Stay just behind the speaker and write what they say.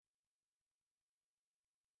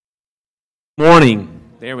Morning.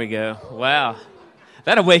 There we go. Wow.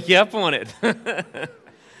 That'll wake you up on it.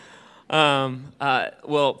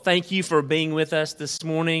 Well, thank you for being with us this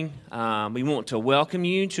morning. We want to welcome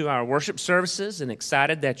you to our worship services and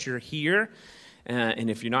excited that you're here. And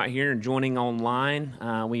if you're not here and joining online,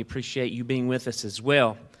 we appreciate you being with us as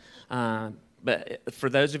well. But for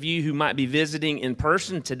those of you who might be visiting in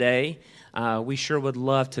person today, we sure would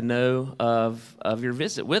love to know of your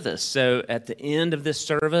visit with us. So at the end of this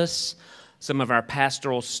service, some of our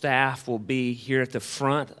pastoral staff will be here at the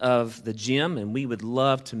front of the gym, and we would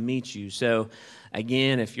love to meet you. So,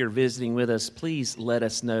 again, if you're visiting with us, please let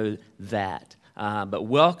us know that. But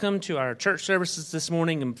welcome to our church services this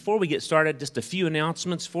morning. And before we get started, just a few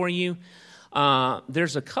announcements for you.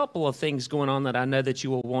 There's a couple of things going on that I know that you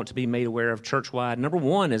will want to be made aware of church-wide. Number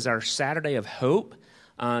one is our Saturday of Hope.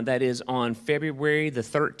 That is on February the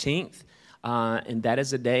 13th. And that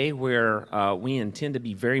is a day where we intend to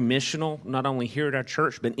be very missional, not only here at our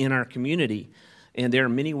church, but in our community. And there are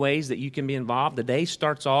many ways that you can be involved. The day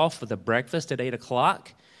starts off with a breakfast at 8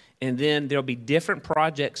 o'clock, and then there'll be different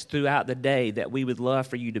projects throughout the day that we would love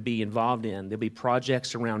for you to be involved in. There'll be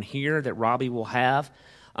projects around here that Robbie will have,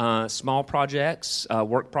 small projects,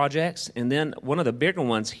 work projects, and then one of the bigger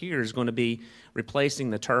ones here is going to be replacing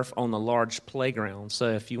the turf on the large playground.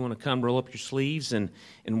 So if you want to come roll up your sleeves and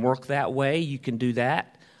work that way, you can do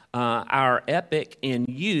that. Our Epic and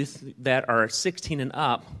youth that are 16 and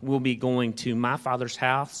up will be going to my father's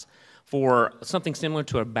house for something similar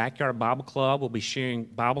to a backyard Bible club. We'll be sharing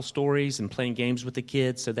Bible stories and playing games with the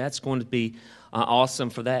kids. So that's going to be awesome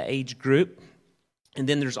for that age group. And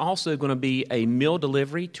then there's also going to be a meal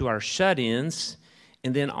delivery to our shut-ins.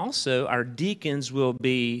 And then also our deacons will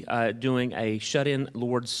be doing a shut-in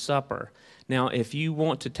Lord's Supper. Now, if you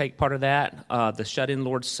want to take part of that, the shut-in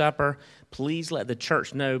Lord's Supper, please let the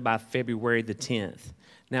church know by February the 10th.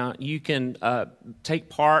 Now, you can take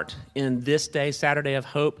part in this day, Saturday of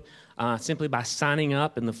Hope, simply by signing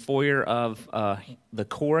up in the foyer of the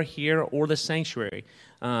core here or the sanctuary.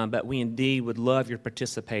 But we indeed would love your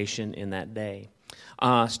participation in that day.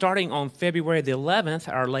 Starting on February the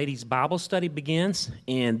 11th, our ladies' Bible study begins,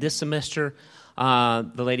 and this semester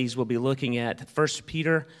the ladies will be looking at 1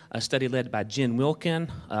 Peter, a study led by Jen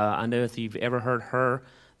Wilkin. I know if you've ever heard her,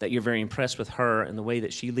 that you're very impressed with her and the way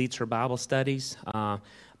that she leads her Bible studies.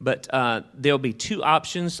 But there'll be two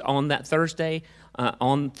options on that Thursday.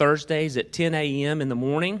 On Thursdays at 10 a.m. in the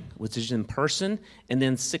morning, which is in person, and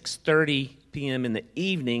then 6:30 p.m. in the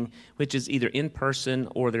evening, which is either in person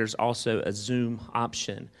or there's also a Zoom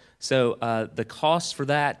option. So the cost for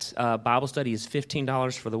that Bible study is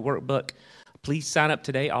 $15 for the workbook. Please sign up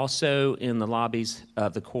today, also in the lobbies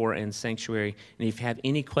of the core and sanctuary. And if you have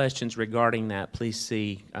any questions regarding that, please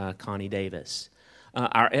see Connie Davis.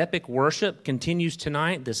 Our Epic Worship continues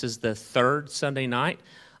tonight. This is the third Sunday night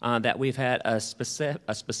that we've had a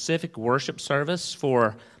specific worship service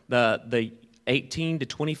for the 18 to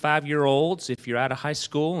 25-year-olds. If you're out of high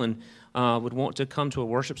school and would want to come to a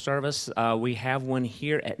worship service, we have one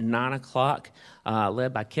here at 9 o'clock,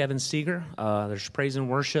 led by Kevin Seeger. There's praise and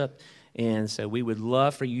worship, and so we would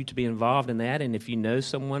love for you to be involved in that. And if you know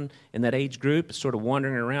someone in that age group sort of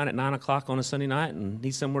wandering around at 9 o'clock on a Sunday night and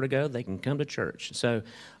need somewhere to go, they can come to church. So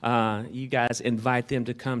you guys invite them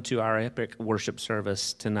to come to our Epic worship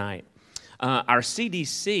service tonight. Our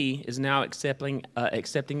CDC is now accepting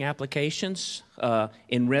applications,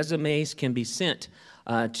 and resumes can be sent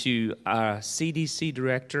to our CDC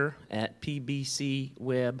director at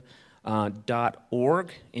pbcweb.org,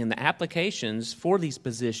 and the applications for these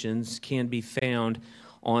positions can be found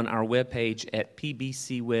on our webpage at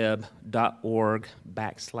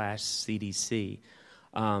pbcweb.org/CDC.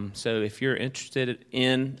 So if you're interested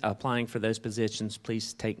in applying for those positions,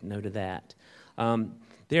 please take note of that.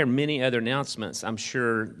 There are many other announcements. I'm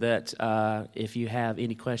sure that if you have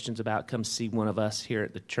any questions about, come see one of us here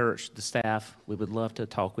at the church, the staff. We would love to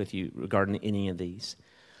talk with you regarding any of these.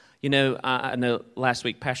 You know, I know last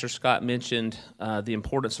week Pastor Scott mentioned the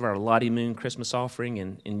importance of our Lottie Moon Christmas offering,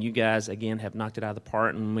 and you guys, again, have knocked it out of the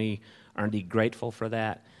park, and we are indeed grateful for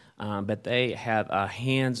that. But they have a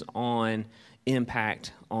hands-on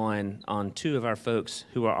impact on two of our folks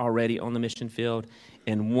who are already on the mission field,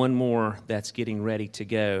 and one more that's getting ready to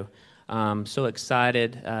go. So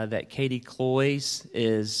excited that Katie Cloys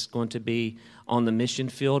is going to be on the mission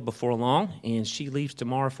field before long, and she leaves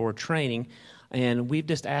tomorrow for training. And we've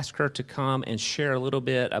just asked her to come and share a little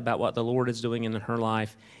bit about what the Lord is doing in her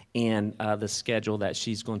life and the schedule that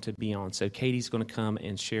she's going to be on. So Katie's going to come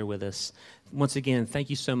and share with us. Once again, thank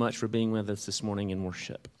you so much for being with us this morning in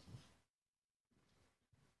worship.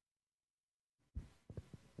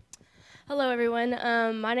 Hello, everyone.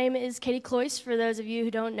 My name is Katie Cloyce, for those of you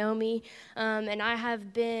who don't know me, and I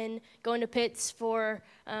have been going to Pitts for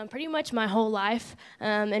pretty much my whole life,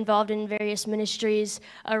 involved in various ministries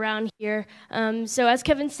around here. So as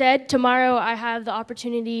Kevin said, tomorrow I have the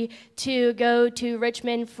opportunity to go to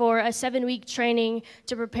Richmond for a 7-week training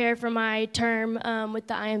to prepare for my term with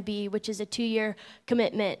the IMB, which is a 2-year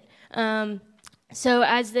commitment. So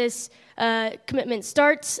as this commitment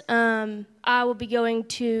starts, I will be going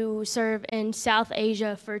to serve in South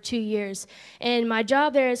Asia for 2 years. And my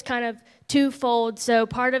job there is kind of twofold. So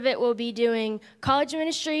part of it will be doing college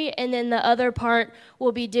ministry, and then the other part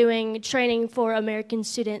will be doing training for American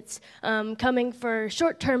students coming for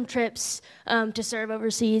short-term trips to serve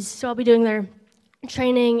overseas. So I'll be doing their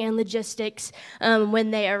training and logistics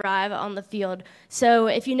when they arrive on the field. So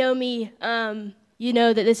if you know me, you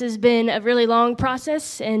know that this has been a really long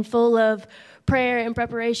process and full of prayer and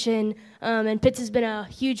preparation, and Pitts has been a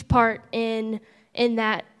huge part in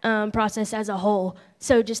that process as a whole.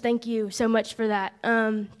 So just thank you so much for that.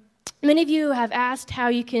 Many of you have asked how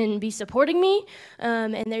you can be supporting me,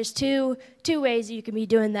 and there's two ways you can be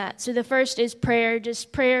doing that. So the first is prayer,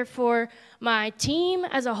 just prayer for my team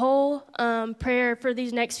as a whole, prayer for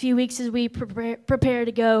these next few weeks as we prepare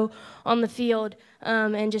to go on the field,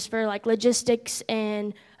 and just for like logistics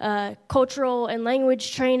and cultural and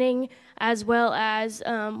language training, as well as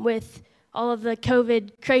with all of the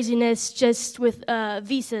COVID craziness, just with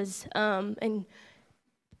visas and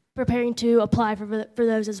preparing to apply for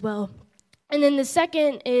those as well. And then the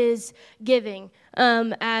second is giving.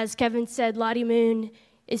 As Kevin said, Lottie Moon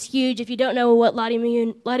is huge. If you don't know what Lottie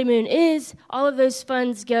Moon is, all of those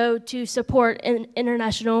funds go to support the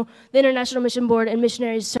International Mission Board and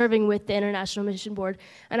missionaries serving with the International Mission Board.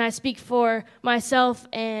 And I speak for myself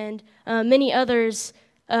and many others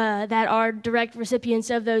that are direct recipients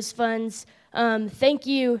of those funds. Thank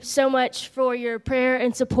you so much for your prayer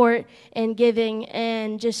and support and giving,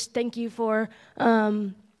 and just thank you for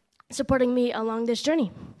supporting me along this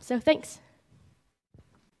journey. So thanks.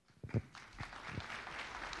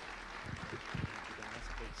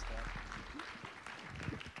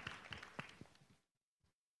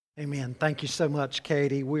 Amen. Thank you so much,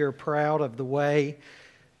 Katie. We are proud of the way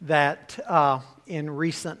that in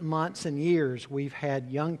recent months and years we've had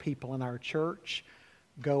young people in our church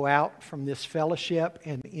go out from this fellowship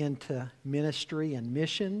and into ministry and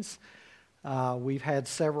missions. We've had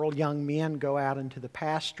several young men go out into the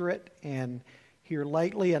pastorate, and here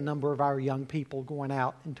lately a number of our young people going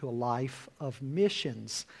out into a life of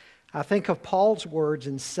missions. I think of Paul's words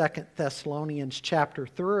in 2 Thessalonians chapter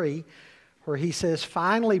 3, where he says,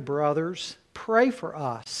 "Finally, brothers, pray for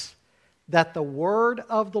us, that the word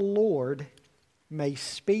of the Lord may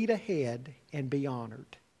speed ahead and be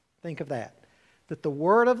honored." Think of that. That the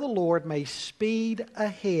word of the Lord may speed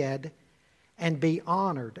ahead and be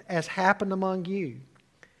honored, as happened among you,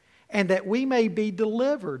 and that we may be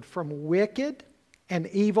delivered from wicked and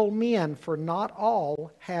evil men, for not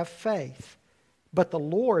all have faith, but the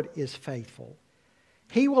Lord is faithful.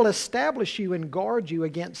 He will establish you and guard you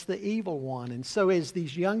against the evil one. And so as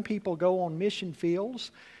these young people go on mission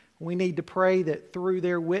fields, we need to pray that through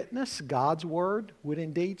their witness, God's word would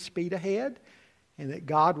indeed speed ahead, and that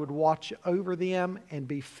God would watch over them and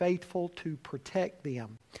be faithful to protect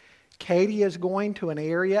them. Katie is going to an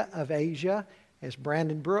area of Asia, as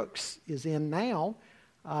Brandon Brooks is in now.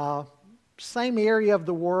 Same area of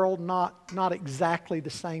the world, not exactly the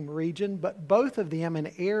same region, but both of them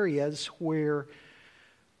in areas where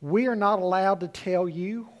we are not allowed to tell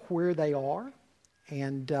you where they are.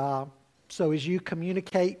 And so as you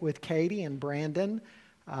communicate with Katie and Brandon,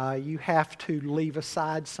 you have to leave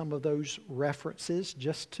aside some of those references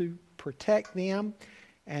just to protect them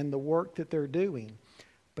and the work that they're doing.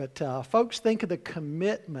 But folks, think of the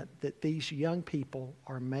commitment that these young people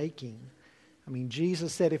are making. I mean,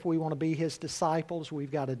 Jesus said if we want to be His disciples,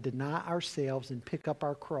 we've got to deny ourselves and pick up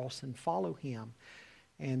our cross and follow Him.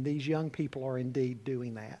 And these young people are indeed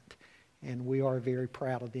doing that. And we are very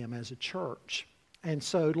proud of them as a church. And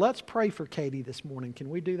so let's pray for Katie this morning. Can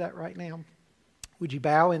we do that right now? Would you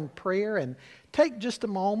bow in prayer and take just a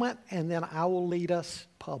moment, and then I will lead us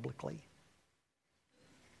publicly.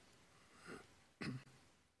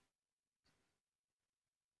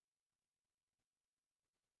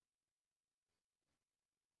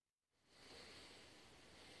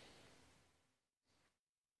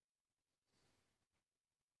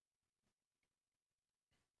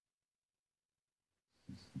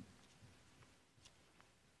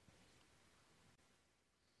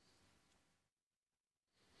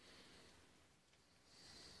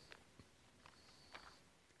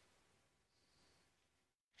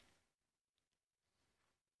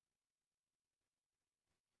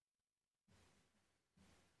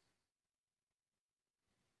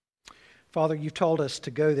 Father, you've told us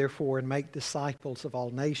to go, therefore, and make disciples of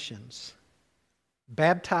all nations,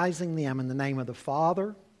 baptizing them in the name of the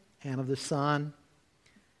Father and of the Son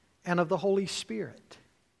and of the Holy Spirit,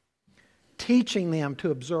 teaching them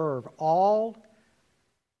to observe all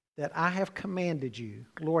that I have commanded you.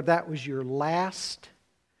 Lord, that was your last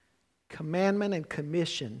commandment and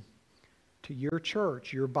commission to your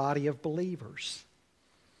church, your body of believers.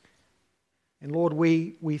 And Lord,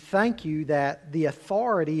 we thank you that the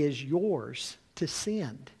authority is yours to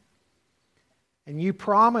send. And you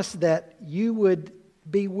promised that you would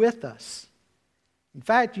be with us. In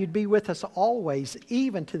fact, you'd be with us always,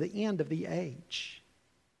 even to the end of the age.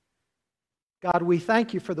 God, we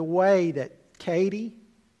thank you for the way that Katie,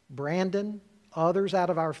 Brandon, others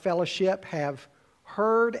out of our fellowship have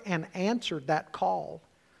heard and answered that call.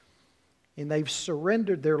 And they've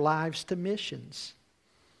surrendered their lives to missions,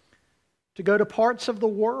 to go to parts of the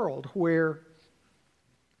world where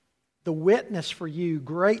the witness for you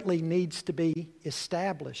greatly needs to be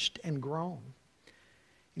established and grown.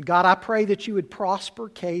 And God, I pray that you would prosper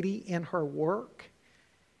Katie in her work,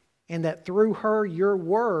 and that through her your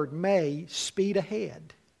word may speed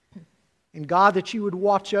ahead. And God, that you would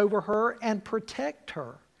watch over her and protect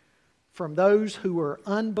her from those who are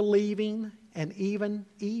unbelieving and even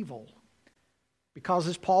evil. Because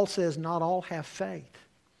as Paul says, not all have faith.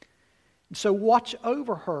 And so watch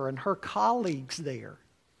over her and her colleagues there.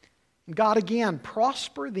 And God, again,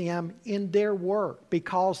 prosper them in their work,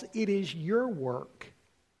 because it is your work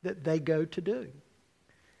that they go to do.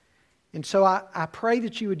 And so I pray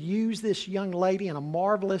that you would use this young lady in a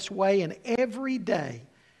marvelous way, and every day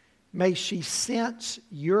may she sense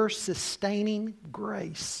your sustaining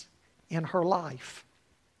grace in her life.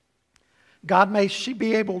 God, may she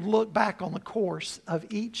be able to look back on the course of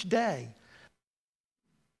each day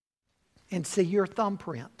and see your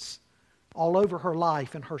thumbprints all over her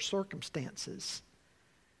life and her circumstances.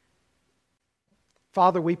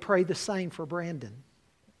 Father, we pray the same for Brandon.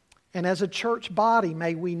 And as a church body,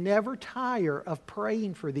 may we never tire of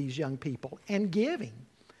praying for these young people and giving.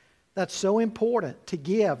 That's so important, to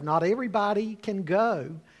give. Not everybody can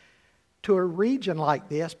go to a region like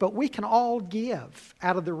this, but we can all give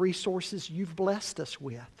out of the resources you've blessed us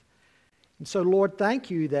with. And so, Lord, thank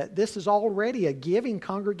you that this is already a giving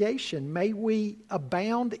congregation. May we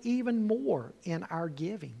abound even more in our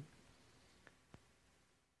giving.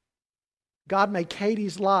 God, may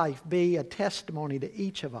Katie's life be a testimony to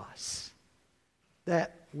each of us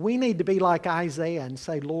that we need to be like Isaiah and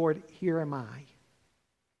say, Lord, here am I.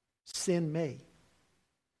 Send me.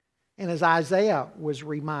 And as Isaiah was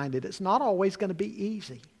reminded, it's not always going to be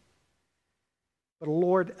easy. But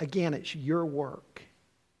Lord, again, it's your work.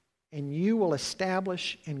 And you will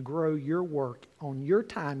establish and grow your work on your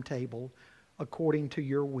timetable according to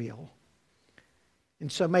your will. And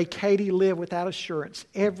so may Katie live with that assurance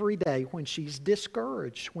every day when she's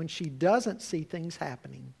discouraged, when she doesn't see things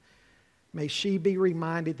happening. May she be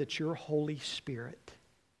reminded that your Holy Spirit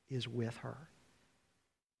is with her.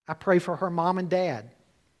 I pray for her mom and dad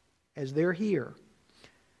as they're here,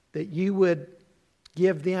 that you would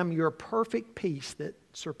give them your perfect peace that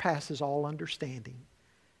surpasses all understanding.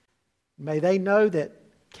 May they know that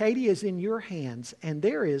Katie is in your hands, and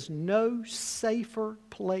there is no safer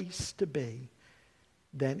place to be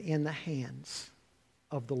than in the hands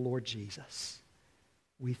of the Lord Jesus.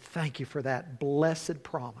 We thank you for that blessed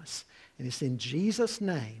promise. And it's in Jesus'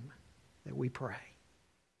 name that we pray.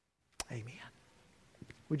 Amen.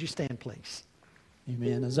 Would you stand, please?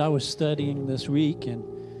 Amen. As I was studying this week and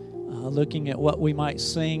looking at what we might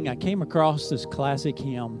sing, I came across this classic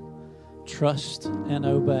hymn, Trust and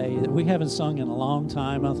Obey, that we haven't sung in a long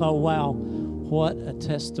time. I thought, wow, what a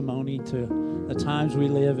testimony to the times we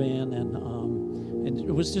live in. And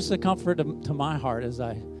it was just a comfort to my heart as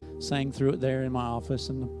I sang through it there in my office,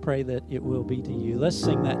 and pray that it will be to you. Let's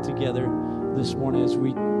sing that together this morning as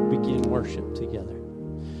we begin worship together.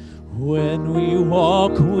 When we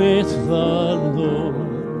walk with the Lord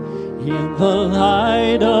in the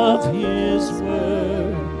light of His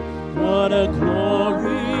word, what a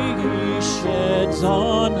glory He sheds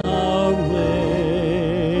on our way.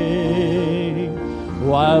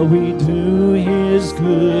 While we do His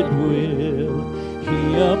good will,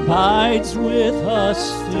 He abides with us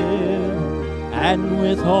still, and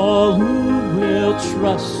with all who will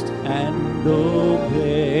trust and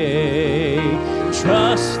obey.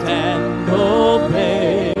 Trust and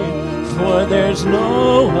obey, for there's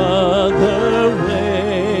no other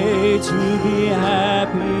way to be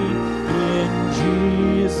happy in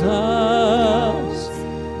Jesus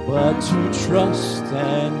but to trust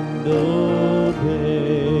and obey.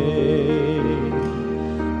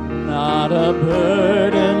 Not a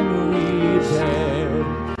burden we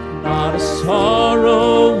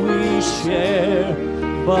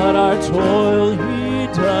but our toil He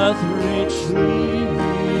doth richly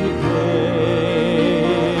repay.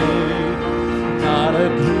 Not a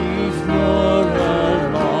grief nor a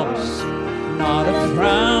loss, not a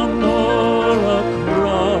frown nor a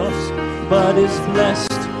cross, but is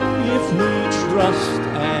blessed if we trust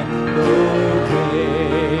and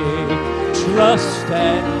obey. Trust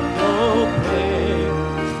and obey,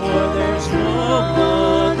 for there's no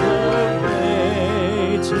other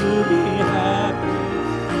way to be happy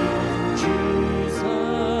in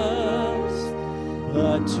Jesus,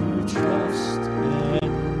 but to trust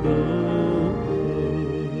and obey.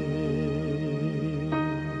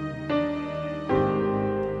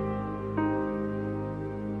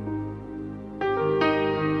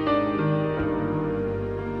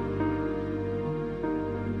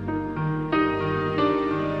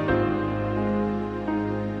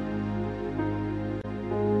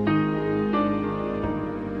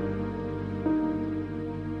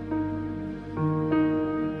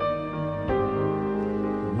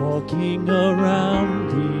 Walking around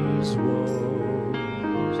these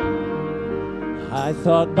walls, I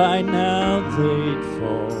thought by now they'd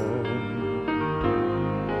fall,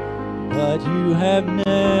 but you have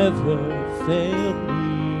never failed me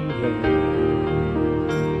yet.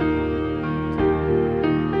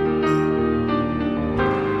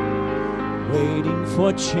 Waiting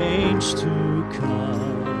for change to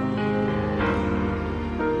come,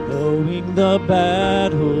 knowing the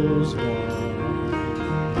battle's won.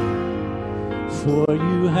 For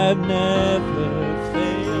you have never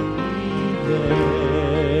failed me yet.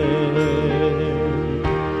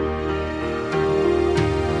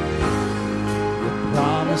 Your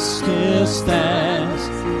promise still stands.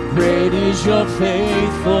 Great is your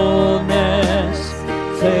faithfulness,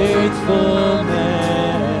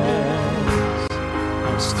 faithfulness.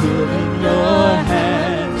 I'm still in your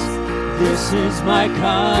hands. This is my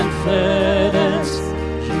confidence.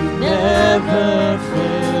 You never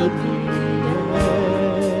failed me.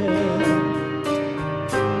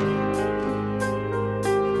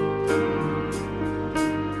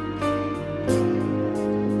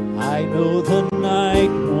 I know the night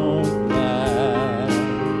won't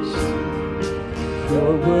last.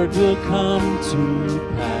 Your word will come to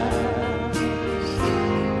pass.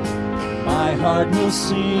 My heart will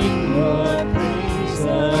sing your praise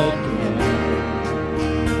again.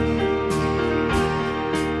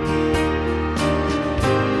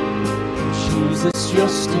 Jesus, you're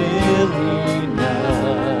still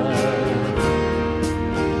enough.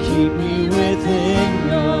 Keep me within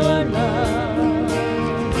your love.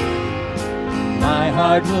 My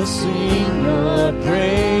heart will sing your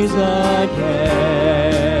praise again.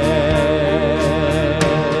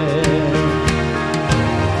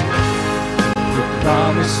 Your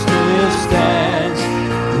promise still stands.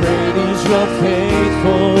 Great is your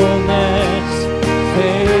faithfulness,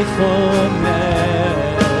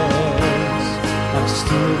 faithfulness. I'm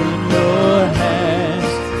still in your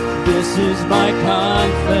hands. This is my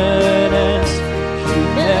confidence. You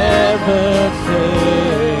never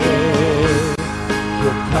fail.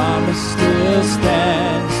 Your promise still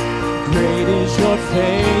stands. Great is your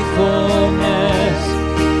faithfulness,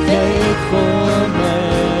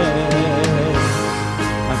 faithfulness.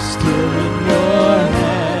 I'm still in your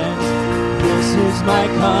hands. This is my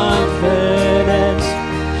confidence.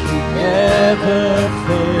 You never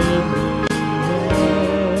fail me.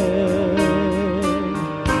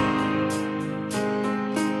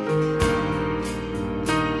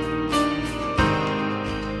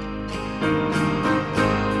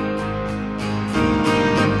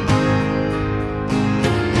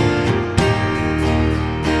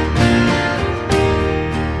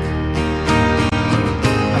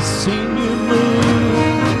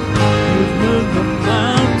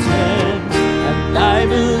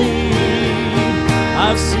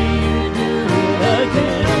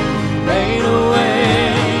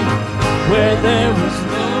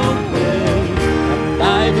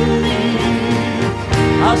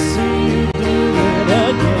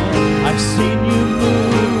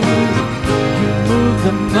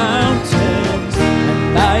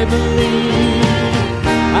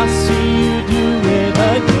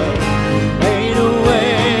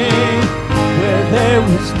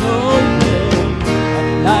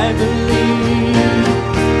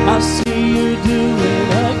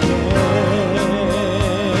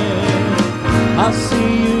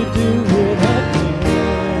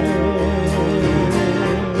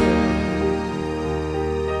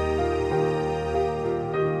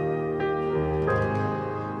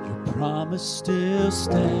 Still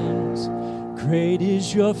stands. Great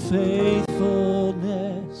is your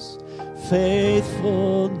faithfulness,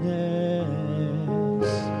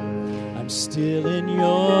 faithfulness. still in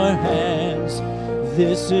your hands.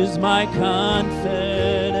 This is my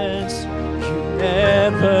confidence, you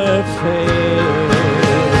never fail.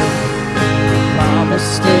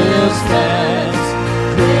 Promise still stands,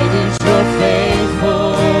 great is your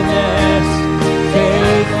faithfulness,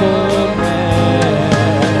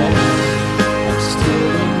 faithfulness. I'm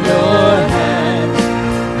still in your hands,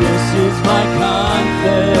 this is my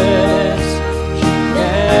confidence, you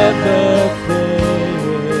never fail.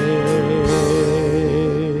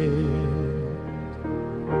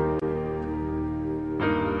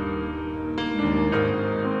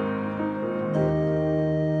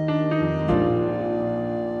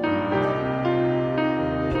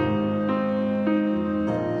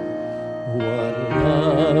 What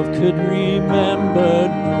love could remember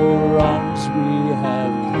no wrongs we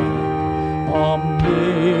have done?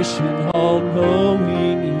 Omniscient,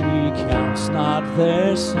 all-knowing, He counts not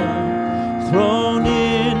their sum. Thrown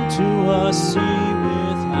into a sea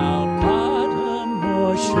without bottom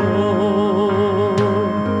or shore.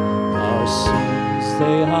 Our sins,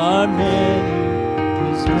 they are many,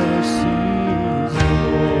 His mercies more.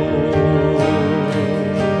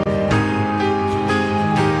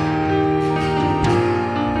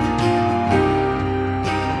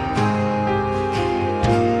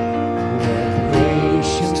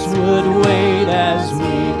 Would wait as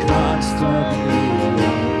we constantly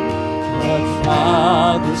run. But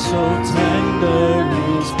Father so tender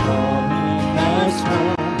is calling us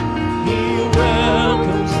home. He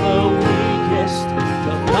welcomes the weakest,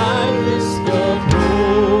 the lightest of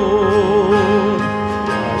hope.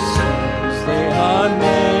 Our sins, they are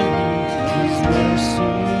many, His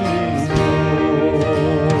mercies more.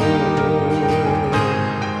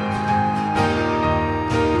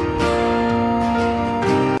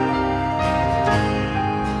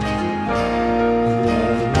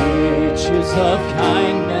 Of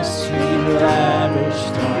kindness He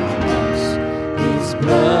lavished on us. His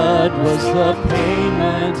blood was the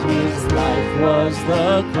payment, His life was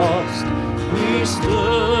the cost. We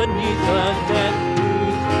stood neath the debt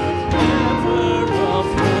we could never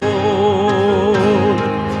afford.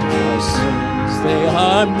 Our sins, they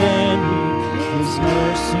are many, His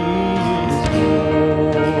mercies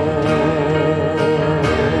more.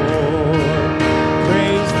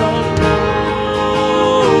 Praise the Lord.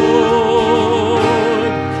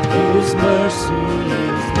 His mercy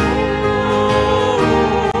is more.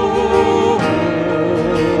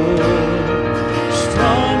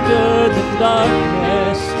 Stronger than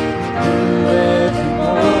darkness, new every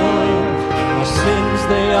morn. Our sins,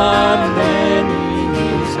 they are many,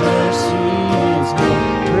 His mercies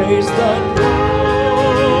more. Praise the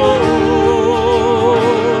Lord.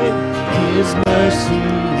 His mercy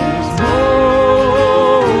is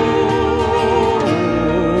more.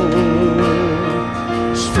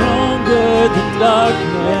 Stronger than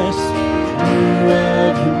darkness, new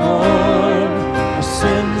every morn. Our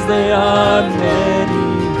sins, they are many,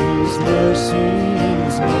 His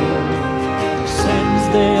mercies more. Our sins,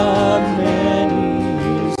 they are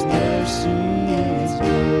many, His mercies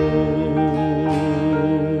more.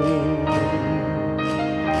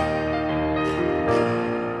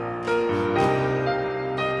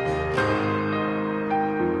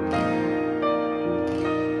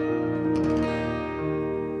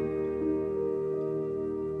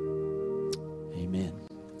 Amen.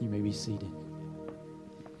 You may be seated.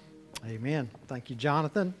 Amen. Thank you,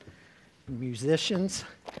 Jonathan. Musicians,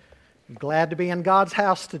 I'm glad to be in God's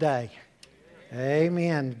house today.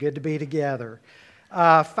 Amen. Good to be together.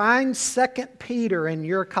 Find 2 Peter in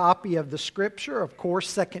your copy of the Scripture. Of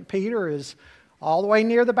course, 2 Peter is all the way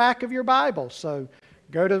near the back of your Bible. So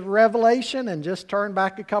go to Revelation and just turn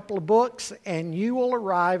back a couple of books and you will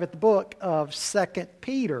arrive at the book of 2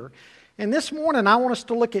 Peter. And this morning I want us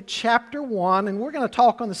to look at chapter 1 and we're going to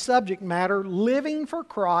talk on the subject matter, living for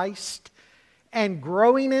Christ and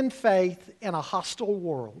growing in faith in a hostile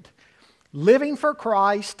world. Living for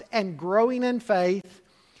Christ and growing in faith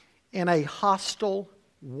in a hostile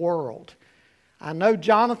world. I know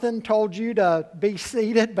Jonathan told you to be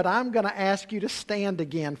seated, but I'm going to ask you to stand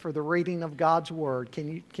again for the reading of God's Word.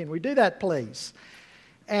 Can we do that, please?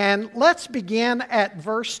 And let's begin at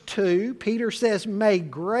verse 2. Peter says, "May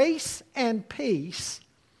grace and peace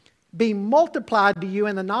be multiplied to you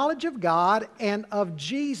in the knowledge of God and of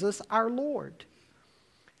Jesus our Lord.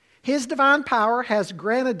 His divine power has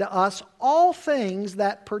granted to us all things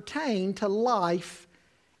that pertain to life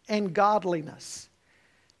and godliness."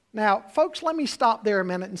 Now, folks, let me stop there a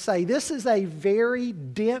minute and say this is a very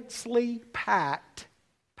densely packed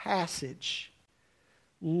passage.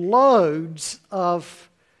 Loads of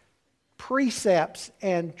precepts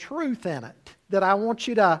and truth in it that I want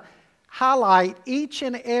you to highlight each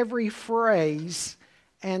and every phrase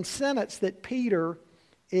and sentence that Peter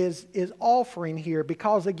is offering here,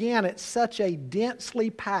 because again, it's such a densely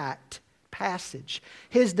packed passage.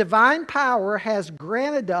 His divine power has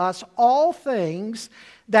granted to us all things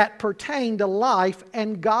that pertain to life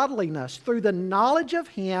and godliness through the knowledge of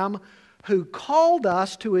Him who called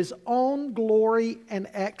us to His own glory and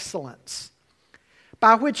excellence,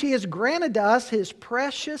 by which He has granted to us His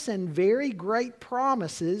precious and very great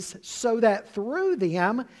promises, so that through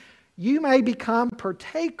them you may become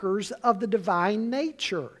partakers of the divine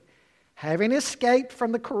nature, having escaped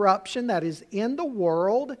from the corruption that is in the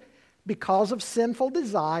world because of sinful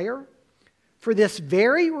desire. For this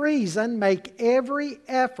very reason, make every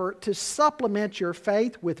effort to supplement your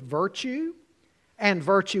faith with virtue, and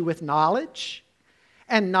virtue with knowledge,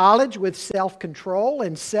 and knowledge with self-control,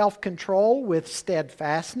 and self-control with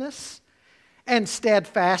steadfastness, and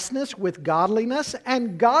steadfastness with godliness,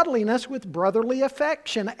 and godliness with brotherly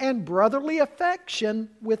affection, and brotherly affection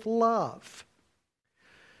with love.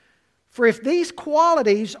 For if these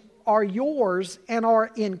qualities are yours and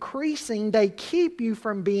are increasing, they keep you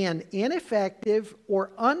from being ineffective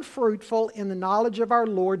or unfruitful in the knowledge of our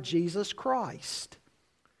Lord Jesus Christ.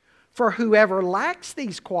 For whoever lacks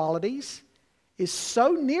these qualities is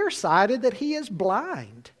so nearsighted that he is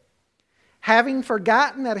blind, having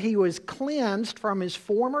forgotten that he was cleansed from his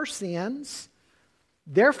former sins.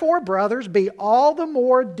 Therefore, brothers, be all the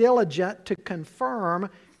more diligent to confirm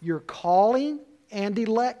your calling and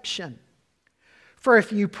election. For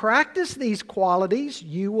if you practice these qualities,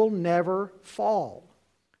 you will never fall.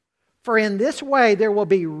 For in this way there will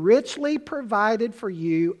be richly provided for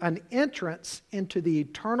you an entrance into the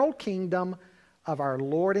eternal kingdom of our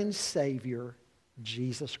Lord and Savior,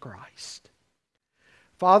 Jesus Christ.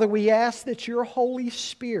 Father, we ask that your Holy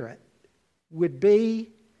Spirit would be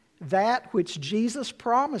that which Jesus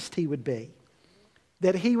promised He would be,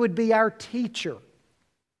 that He would be our teacher,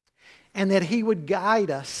 and that He would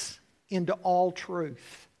guide us into all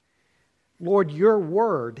truth. Lord, your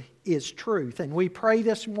word is truth, and we pray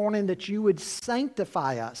this morning that you would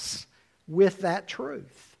sanctify us with that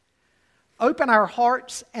truth. Open our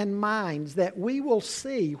hearts and minds that we will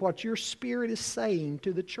see what your Spirit is saying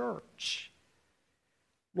to the church.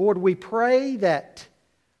 Lord, we pray that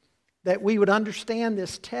we would understand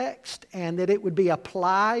this text and that it would be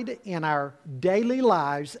applied in our daily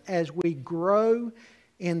lives as we grow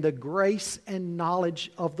in the grace and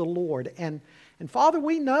knowledge of the Lord. And Father,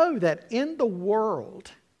 we know that in the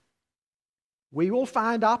world we will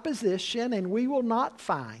find opposition and we will not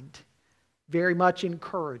find very much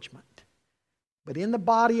encouragement. But in the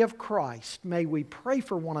body of Christ, may we pray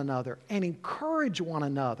for one another and encourage one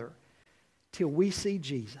another till we see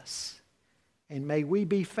Jesus. And may we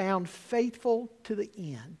be found faithful to the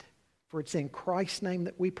end. For it's in Christ's name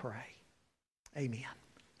that we pray. Amen.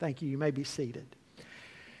 Thank you. You may be seated.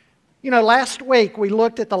 You know, last week we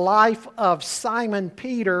looked at the life of Simon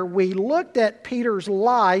Peter. We looked at Peter's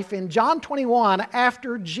life in John 21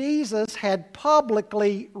 after Jesus had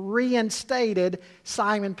publicly reinstated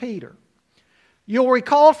Simon Peter. You'll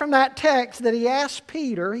recall from that text that he asked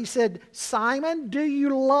Peter, he said, "Simon, do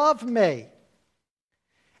you love me?"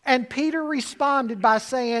 And Peter responded by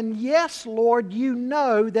saying, "Yes, Lord, you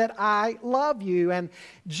know that I love you." And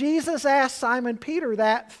Jesus asked Simon Peter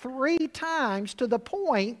that 3 times to the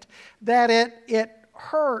point that it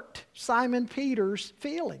hurt Simon Peter's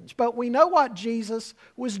feelings. But we know what Jesus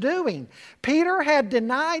was doing. Peter had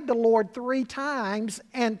denied the Lord 3 times,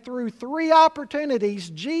 and through 3 opportunities,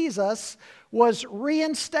 Jesus was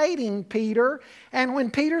reinstating Peter. And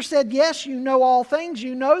when Peter said, "Yes, you know all things,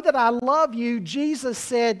 you know that I love you," Jesus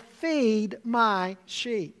said, "Feed my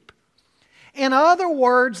sheep." In other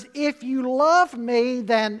words, if you love me,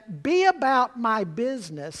 then be about my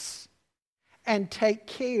business and take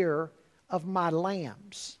care of my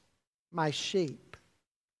lambs, my sheep.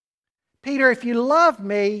 Peter, if you love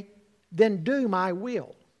me, then do my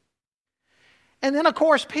will. And then, of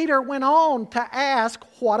course, Peter went on to ask,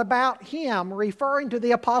 what about him? Referring to the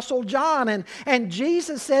Apostle John. And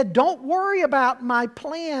Jesus said, "Don't worry about my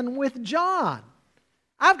plan with John.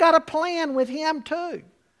 I've got a plan with him too.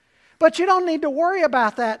 But you don't need to worry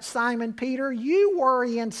about that, Simon Peter. You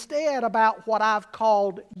worry instead about what I've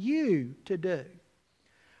called you to do."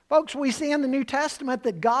 Folks, we see in the New Testament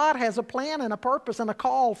that God has a plan and a purpose and a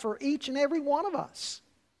call for each and every one of us.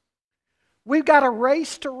 We've got a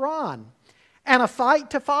race to run and a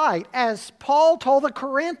fight to fight. As Paul told the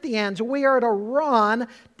Corinthians, we are to run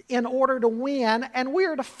in order to win, and we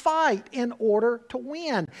are to fight in order to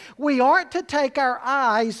win. We aren't to take our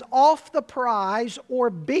eyes off the prize or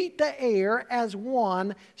beat the air as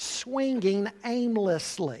one swinging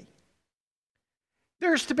aimlessly.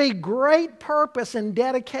 There's to be great purpose and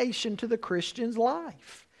dedication to the Christian's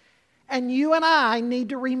life. And you and I need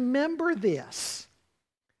to remember this.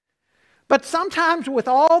 But sometimes with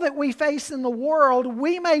all that we face in the world,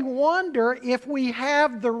 we may wonder if we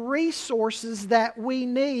have the resources that we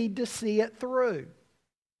need to see it through.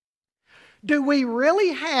 Do we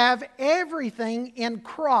really have everything in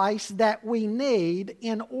Christ that we need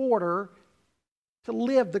in order to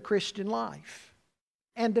live the Christian life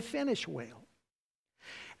and to finish well?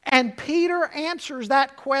 And Peter answers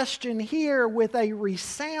that question here with a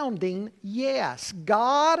resounding yes.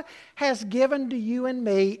 God has given to you and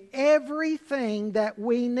me everything that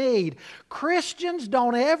we need. Christians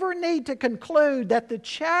don't ever need to conclude that the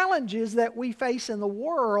challenges that we face in the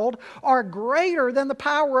world are greater than the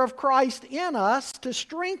power of Christ in us to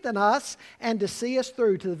strengthen us and to see us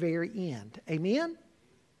through to the very end. Amen?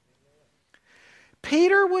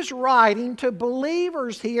 Peter was writing to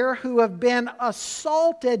believers here who have been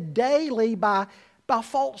assaulted daily by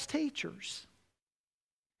false teachers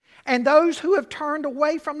and those who have turned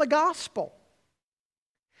away from the gospel.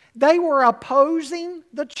 They were opposing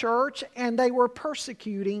the church and they were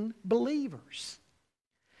persecuting believers.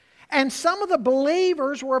 And some of the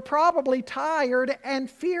believers were probably tired and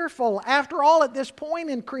fearful. After all, at this point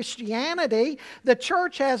in Christianity, the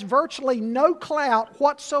church has virtually no clout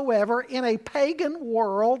whatsoever in a pagan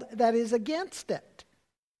world that is against it.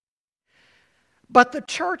 But the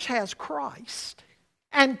church has Christ,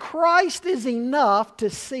 and Christ is enough to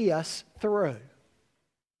see us through.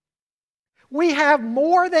 We have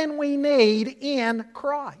more than we need in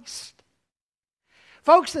Christ.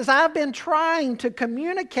 Folks, as I've been trying to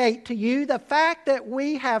communicate to you, the fact that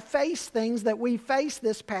we have faced things that we faced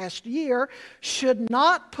this past year should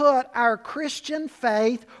not put our Christian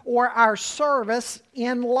faith or our service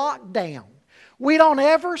in lockdown. We don't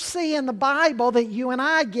ever see in the Bible that you and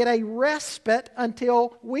I get a respite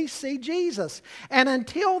until we see Jesus. And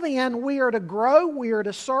until then, we are to grow, we are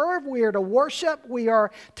to serve, we are to worship, we are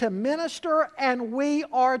to minister, and we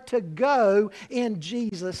are to go in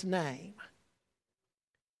Jesus' name.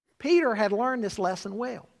 Peter had learned this lesson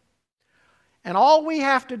well. And all we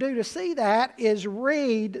have to do to see that is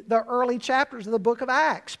read the early chapters of the book of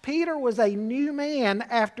Acts. Peter was a new man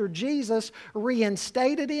after Jesus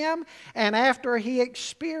reinstated him and after he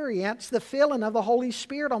experienced the filling of the Holy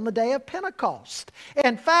Spirit on the day of Pentecost.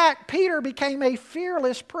 In fact, Peter became a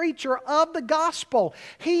fearless preacher of the gospel.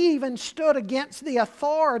 He even stood against the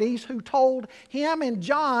authorities who told him and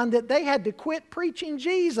John that they had to quit preaching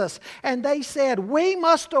Jesus. And they said, "We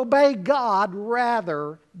must obey God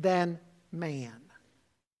rather than man."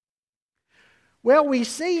 Well, we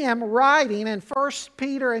see him writing in 1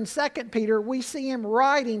 Peter and 2 Peter, we see him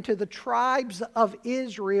writing to the tribes of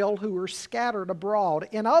Israel who were scattered abroad.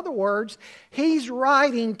 In other words, he's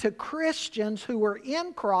writing to Christians who are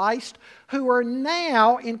in Christ, who are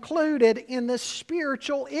now included in the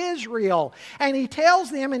spiritual Israel. And he tells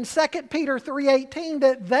them in 2 Peter 3:18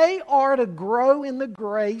 that they are to grow in the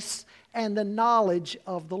grace and the knowledge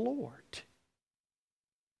of the Lord.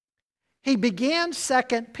 He begins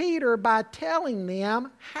 2 Peter by telling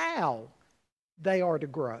them how they are to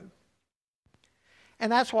grow.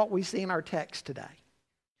 And that's what we see in our text today.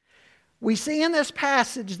 We see in this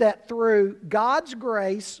passage that through God's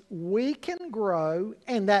grace we can grow,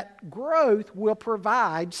 and that growth will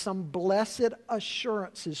provide some blessed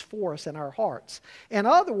assurances for us in our hearts. In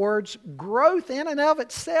other words, growth in and of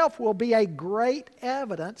itself will be a great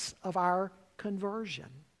evidence of our conversion.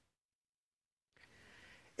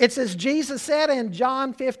 It's as Jesus said in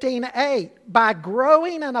John 15:8, by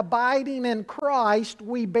growing and abiding in Christ,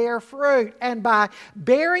 we bear fruit. And by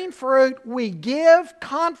bearing fruit, we give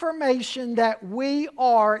confirmation that we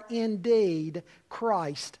are indeed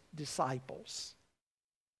Christ's disciples.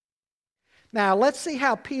 Now, let's see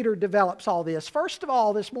how Peter develops all this. First of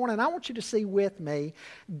all, this morning, I want you to see with me,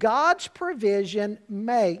 God's provision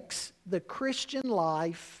makes the Christian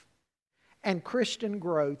life and Christian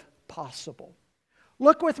growth possible.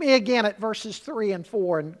 Look with me again at verses 3 and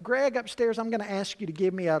 4. And Greg upstairs, I'm going to ask you to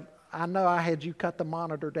give me I know I had you cut the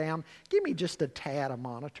monitor down. Give me just a tad of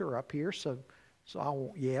monitor up here so I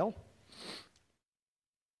won't yell.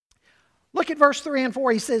 Look at verse 3 and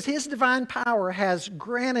 4. He says, His divine power has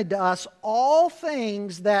granted to us all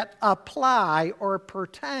things that apply or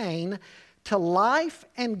pertain to life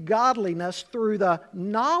and godliness through the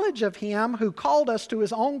knowledge of Him who called us to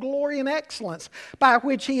His own glory and excellence, by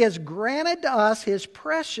which He has granted to us His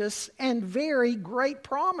precious and very great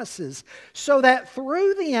promises, so that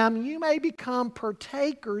through them you may become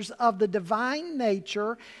partakers of the divine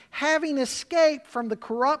nature, having escaped from the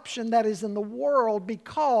corruption that is in the world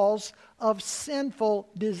because of sinful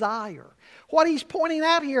desire. what he's pointing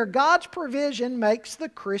out here, God's provision makes the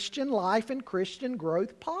Christian life and Christian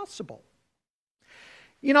growth possible.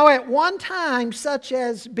 You know, at one time, such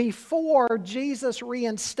as before Jesus'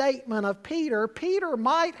 reinstatement of Peter, Peter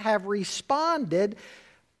might have responded,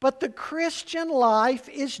 but the Christian life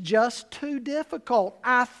is just too difficult.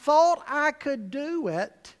 I thought I could do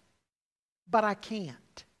it, but I can't.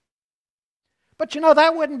 But you know,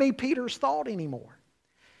 that wouldn't be Peter's thought anymore.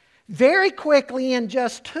 Very quickly, in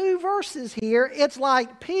just 2 verses here, it's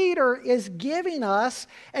like Peter is giving us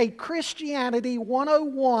a Christianity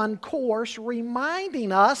 101 course,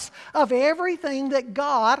 reminding us of everything that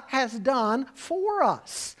God has done for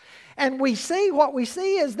us. And what we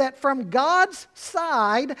see is that from God's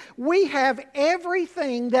side, we have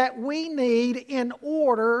everything that we need in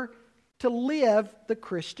order to live the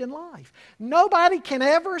Christian life. Nobody can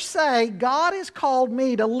ever say, God has called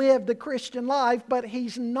me to live the Christian life, but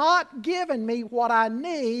He's not given me what I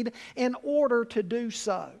need in order to do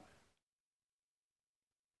so.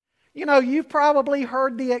 You know, you've probably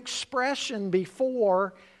heard the expression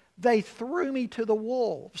before, they threw me to the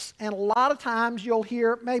wolves. And a lot of times you'll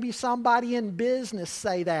hear maybe somebody in business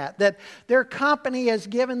say that their company has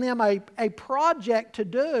given them a project to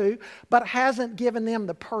do, but hasn't given them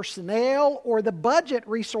the personnel or the budget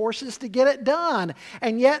resources to get it done.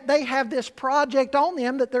 And yet they have this project on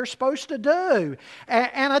them that they're supposed to do.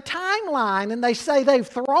 And a timeline, and they say, they've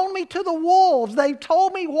thrown me to the wolves. They've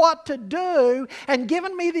told me what to do and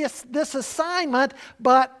given me this assignment,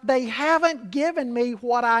 but they haven't given me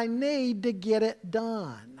what I need to get it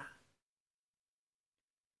done.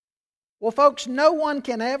 Well, folks, no one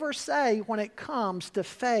can ever say when it comes to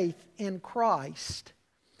faith in Christ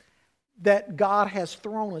that God has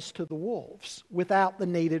thrown us to the wolves without the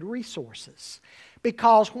needed resources.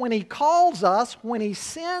 Because when He calls us, when He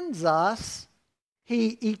sends us,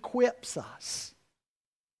 He equips us.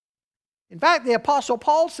 In fact, the Apostle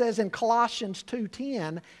Paul says in Colossians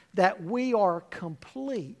 2:10 that we are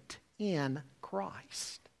complete in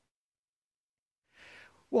Christ.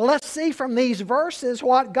 Well, let's see from these verses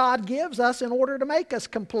what God gives us in order to make us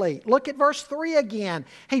complete. Look at verse 3 again.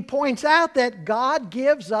 He points out that God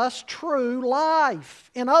gives us true life.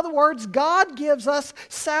 In other words, God gives us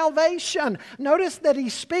salvation. Notice that he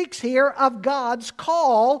speaks here of God's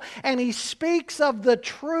call, and he speaks of the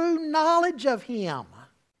true knowledge of Him.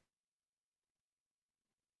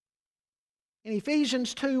 In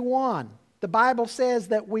Ephesians 2:1, the Bible says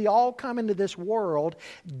that we all come into this world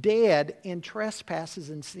dead in trespasses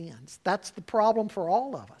and sins. That's the problem for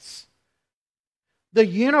all of us. The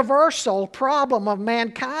universal problem of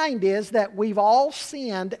mankind is that we've all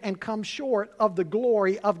sinned and come short of the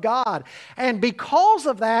glory of God. And because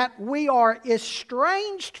of that, we are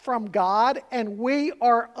estranged from God and we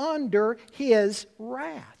are under His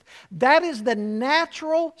wrath. That is the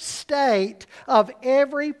natural state of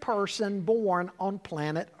every person born on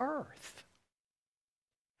planet Earth.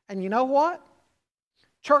 And you know what?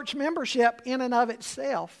 Church membership in and of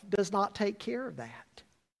itself does not take care of that.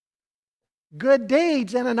 Good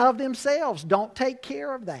deeds in and of themselves don't take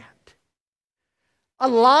care of that. A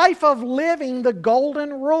life of living the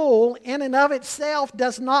golden rule in and of itself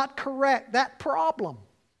does not correct that problem.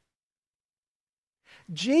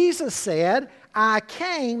 Jesus said, I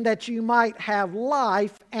came that you might have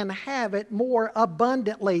life and have it more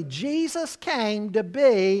abundantly. Jesus came to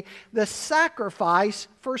be the sacrifice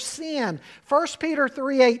for sin. 1 Peter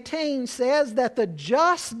 3:18 says that the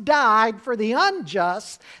just died for the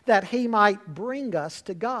unjust that he might bring us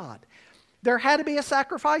to God. There had to be a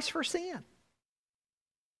sacrifice for sin.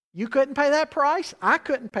 You couldn't pay that price. I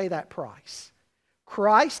couldn't pay that price.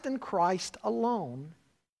 Christ and Christ alone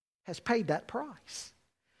has paid that price.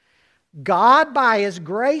 God, by His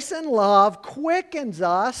grace and love, quickens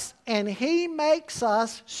us and He makes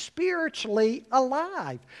us spiritually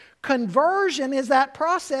alive. Conversion is that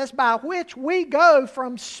process by which we go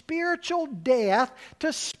from spiritual death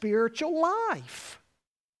to spiritual life.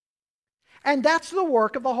 And that's the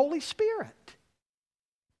work of the Holy Spirit.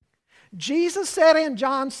 Jesus said in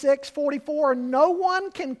John 6:44, no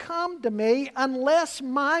one can come to me unless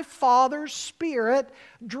my Father's Spirit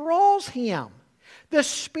draws him. The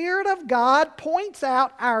Spirit of God points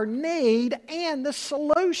out our need and the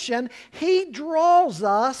solution. He draws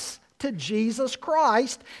us to Jesus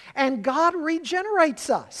Christ, and God regenerates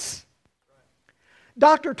us.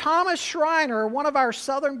 Dr. Thomas Schreiner, one of our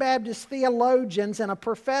Southern Baptist theologians and a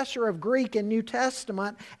professor of Greek and New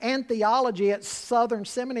Testament and theology at Southern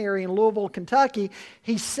Seminary in Louisville, Kentucky,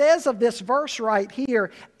 he says of this verse right here,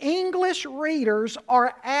 English readers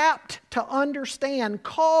are apt to understand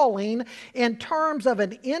calling in terms of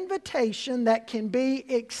an invitation that can be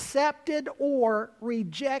accepted or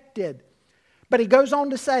rejected. But he goes on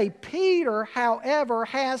to say, Peter, however,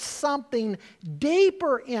 has something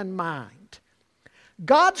deeper in mind.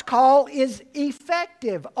 God's call is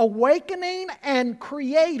effective, awakening and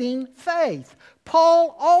creating faith.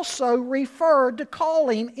 Paul also referred to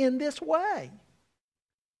calling in this way.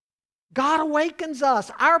 God awakens us.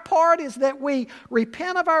 Our part is that we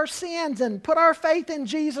repent of our sins and put our faith in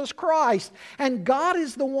Jesus Christ. And God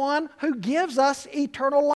is the one who gives us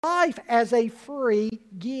eternal life as a free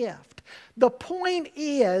gift. The point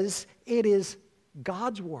is, it is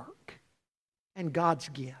God's work and God's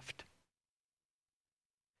gift.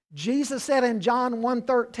 Jesus said in John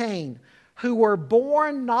 1:13, who were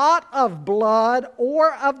born not of blood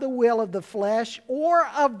or of the will of the flesh or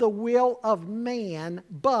of the will of man,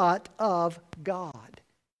 but of God.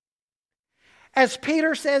 As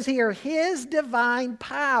Peter says here, His divine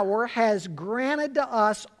power has granted to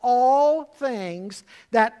us all things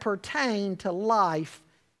that pertain to life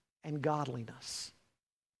and godliness.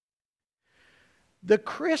 The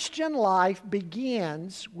Christian life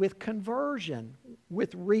begins with conversion,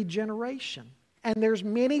 with regeneration. And there's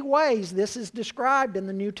many ways this is described in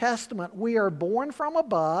the New Testament. We are born from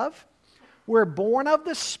above. We're born of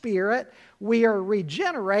the Spirit. We are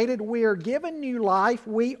regenerated. We are given new life.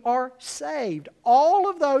 We are saved. All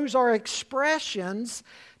of those are expressions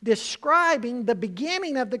describing the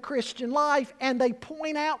beginning of the Christian life, and they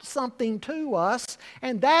point out something to us,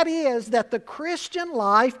 and that is that the Christian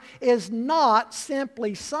life is not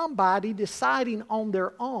simply somebody deciding on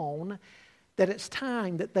their own that it's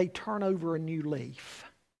time that they turn over a new leaf.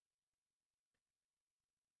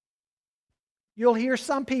 You'll hear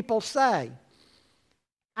some people say,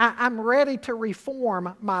 I'm ready to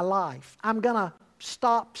reform my life. I'm going to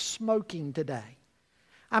stop smoking today.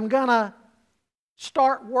 I'm going to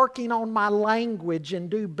start working on my language and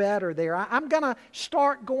do better there. I'm going to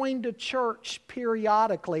start going to church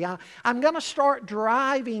periodically. I'm going to start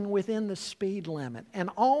driving within the speed limit. And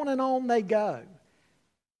on they go.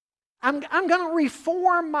 I'm going to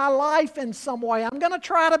reform my life in some way. I'm going to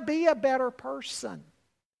try to be a better person.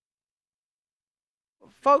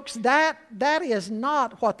 Folks, that is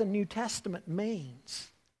not what the New Testament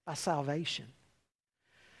means by salvation.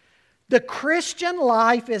 The Christian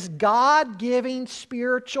life is God-giving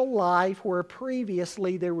spiritual life where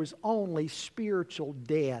previously there was only spiritual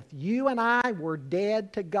death. You and I were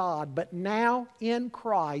dead to God, but now in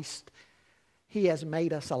Christ, He has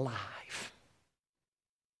made us alive.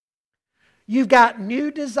 You've got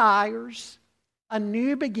new desires, a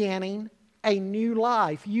new beginning, a new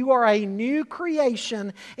life. You are a new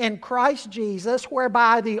creation in Christ Jesus,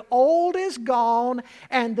 whereby the old is gone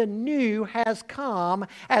and the new has come,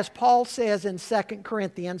 as Paul says in 2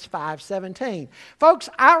 Corinthians 5:17. Folks,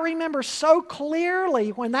 I remember so clearly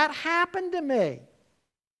when that happened to me.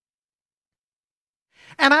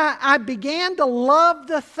 And I began to love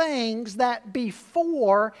the things that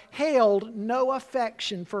before held no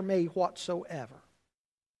affection for me whatsoever.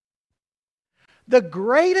 The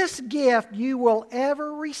greatest gift you will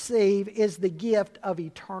ever receive is the gift of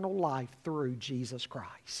eternal life through Jesus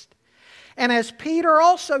Christ. And as Peter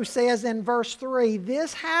also says in verse 3,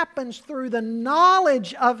 this happens through the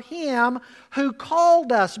knowledge of Him who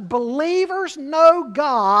called us. Believers know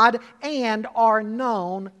God and are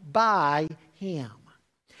known by Him.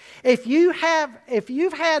 If you've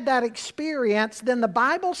had that experience, then the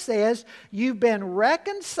Bible says you've been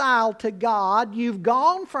reconciled to God, you've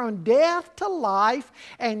gone from death to life,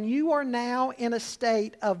 and you are now in a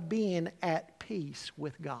state of being at peace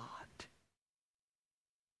with God.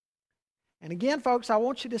 And again, folks, I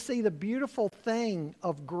want you to see the beautiful thing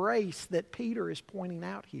of grace that Peter is pointing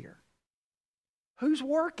out here. Whose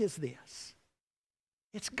work is this?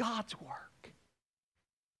 It's God's work.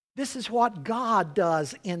 This is what God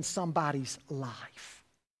does in somebody's life.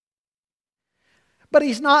 But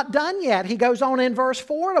He's not done yet. He goes on in verse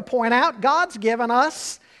 4 to point out God's given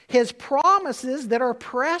us His promises that are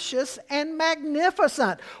precious and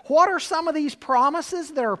magnificent. What are some of these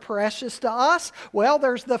promises that are precious to us? Well,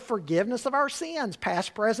 there's the forgiveness of our sins,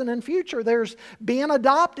 past, present, and future. There's being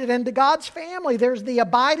adopted into God's family. There's the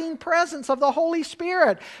abiding presence of the Holy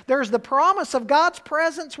Spirit. There's the promise of God's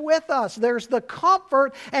presence with us. There's the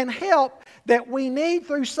comfort and help that we need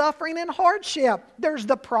through suffering and hardship. There's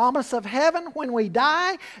the promise of heaven when we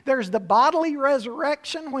die. There's the bodily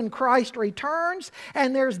resurrection when Christ returns.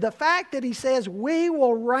 And there's the fact that He says we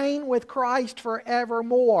will reign with Christ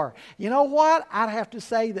forevermore. You know what? I'd have to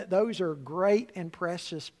say that those are great and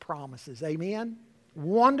precious promises. Amen?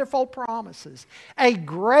 Wonderful promises. A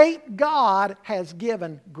great God has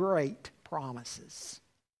given great promises.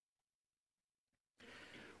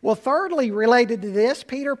 Well, thirdly, related to this,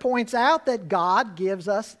 Peter points out that God gives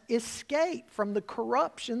us escape from the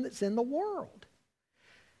corruption that's in the world.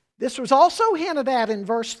 This was also hinted at in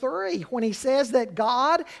verse 3 when he says that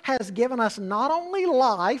God has given us not only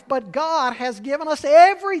life, but God has given us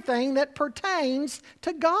everything that pertains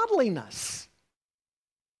to godliness.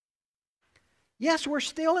 Yes, we're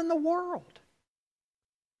still in the world.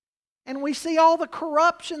 And we see all the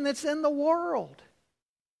corruption that's in the world.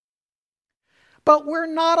 But we're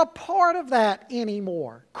not a part of that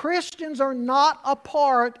anymore. Christians are not a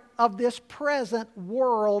part of this present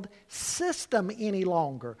world system any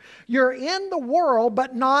longer. You're in the world,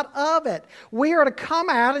 but not of it. We are to come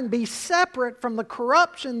out and be separate from the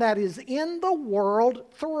corruption that is in the world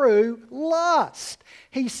through lust.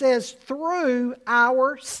 He says through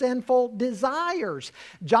our sinful desires.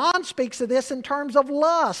 John speaks of this in terms of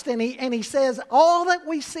lust, and he says all that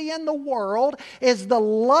we see in the world is the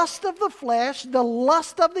lust of the flesh, the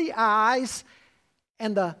lust of the eyes,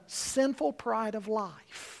 and the sinful pride of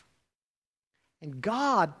life. And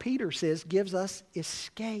God, Peter says, gives us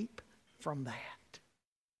escape from that.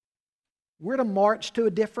 We're to march to a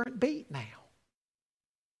different beat now.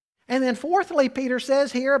 And then fourthly, Peter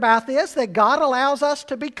says here about this, that God allows us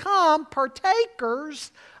to become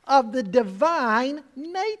partakers of the divine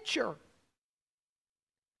nature.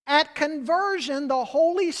 At conversion, the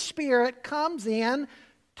Holy Spirit comes in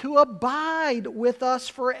to abide with us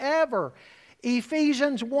forever.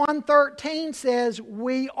 Ephesians 1:13 says,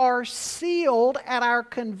 we are sealed at our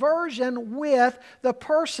conversion with the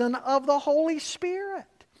person of the Holy Spirit.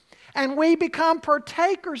 And we become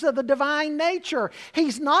partakers of the divine nature.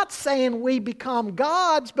 He's not saying we become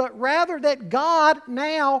gods, but rather that God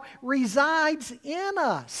now resides in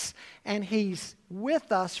us. And He's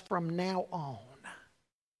with us from now on.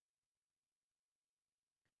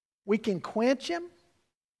 We can quench Him,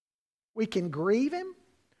 we can grieve Him,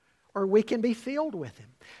 or we can be filled with Him.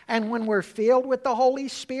 And when we're filled with the Holy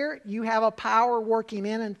Spirit, you have a power working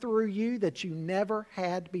in and through you that you never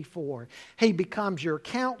had before. He becomes your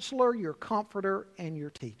counselor, your comforter, and your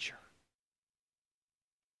teacher.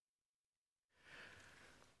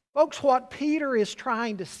 Folks, what Peter is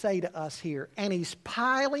trying to say to us here, and he's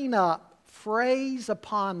piling up phrase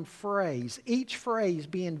upon phrase, each phrase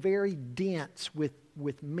being very dense with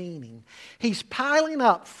meaning. He's piling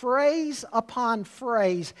up phrase upon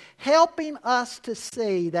phrase, helping us to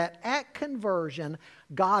see that at conversion,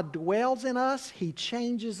 God dwells in us, He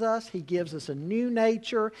changes us, He gives us a new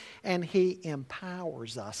nature, and He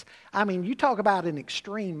empowers us. I mean, you talk about an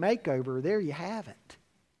extreme makeover, there you have it.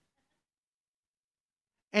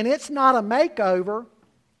 And it's not a makeover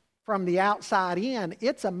from the outside in,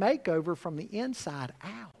 it's a makeover from the inside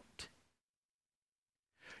out.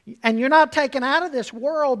 And you're not taken out of this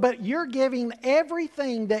world, but you're giving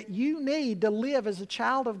everything that you need to live as a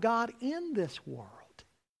child of God in this world.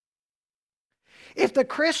 If the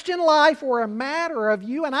Christian life were a matter of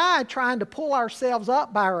you and I trying to pull ourselves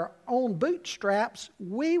up by our own bootstraps,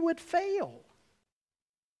 we would fail.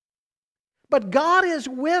 But God is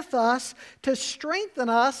with us to strengthen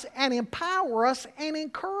us and empower us and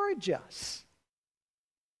encourage us.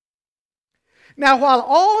 Now, while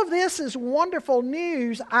all of this is wonderful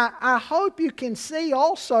news, I hope you can see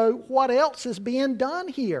also what else is being done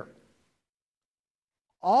here.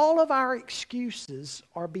 All of our excuses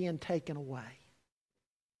are being taken away.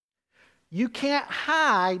 You can't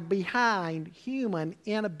hide behind human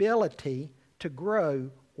inability to grow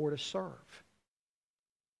or to serve.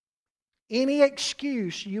 Any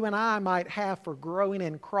excuse you and I might have for growing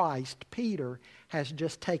in Christ, Peter has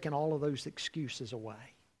just taken all of those excuses away.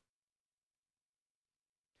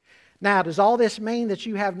 Now, does all this mean that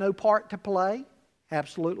you have no part to play?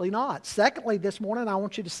 Absolutely not. Secondly, this morning I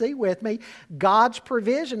want you to see with me, God's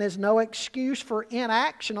provision is no excuse for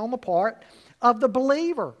inaction on the part of the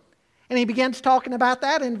believer. And he begins talking about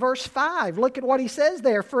that in verse 5. Look at what he says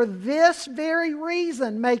there. For this very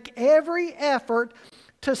reason, make every effort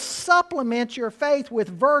to supplement your faith with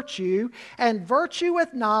virtue, and virtue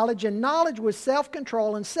with knowledge, and knowledge with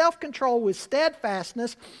self-control, and self-control with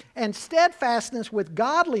steadfastness, and steadfastness with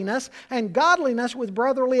godliness, and godliness with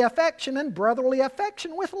brotherly affection, and brotherly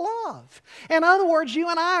affection with love. In other words, you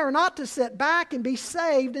and I are not to sit back and be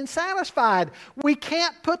saved and satisfied. We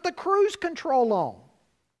can't put the cruise control on.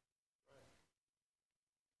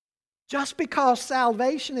 Just because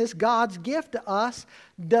salvation is God's gift to us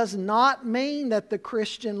does not mean that the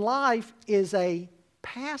Christian life is a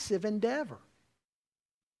passive endeavor.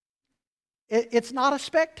 It's not a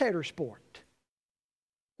spectator sport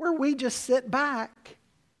where we just sit back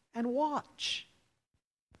and watch.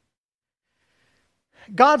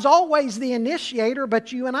 God's always the initiator,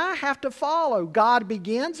 but you and I have to follow. God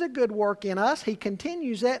begins a good work in us, He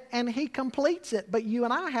continues it, and He completes it, but you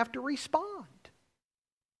and I have to respond.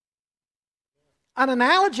 An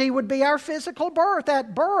analogy would be our physical birth.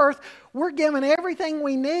 At birth, we're given everything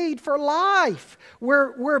we need for life.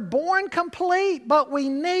 We're born complete, but we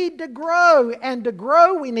need to grow. And to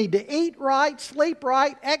grow, we need to eat right, sleep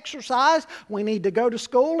right, exercise. We need to go to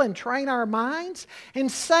school and train our minds. In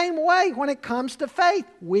the same way, when it comes to faith,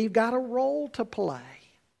 we've got a role to play.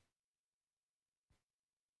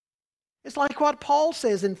 It's like what Paul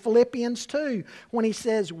says in Philippians 2 when he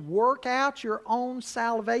says, work out your own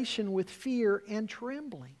salvation with fear and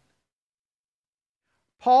trembling.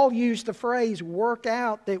 Paul used the phrase work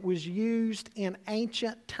out that was used in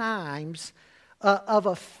ancient times of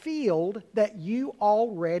a field that you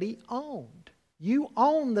already owned. You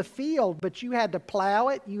owned the field, but you had to plow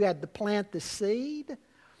it, you had to plant the seed,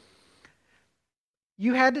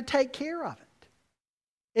 you had to take care of it.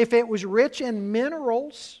 If it was rich in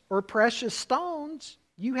minerals or precious stones,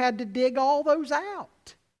 you had to dig all those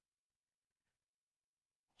out.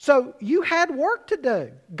 So you had work to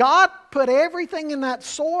do. God put everything in that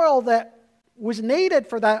soil that was needed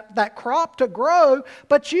for that crop to grow,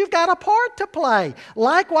 but you've got a part to play.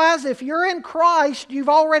 Likewise, if you're in Christ, you've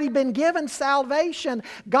already been given salvation.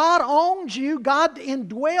 God owns you. God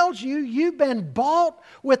indwells you. You've been bought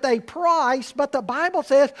with a price, but the Bible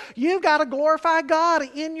says you've got to glorify God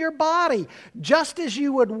in your body. Just as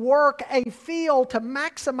you would work a field to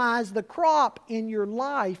maximize the crop in your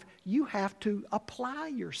life, you have to apply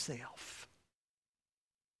yourself.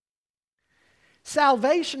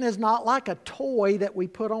 Salvation is not like a toy that we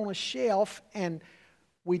put on a shelf and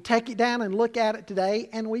we take it down and look at it today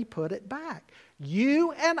and we put it back.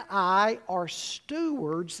 You and I are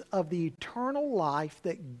stewards of the eternal life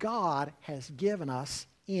that God has given us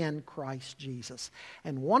in Christ Jesus.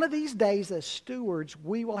 And one of these days as stewards,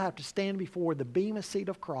 we will have to stand before the bema seat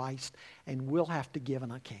of Christ and we'll have to give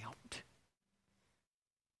an account.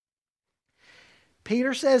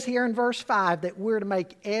 Peter says here in verse 5 that we're to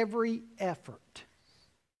make every effort.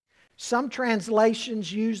 Some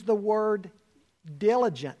translations use the word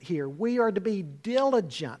diligent here. We are to be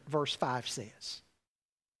diligent, verse 5 says.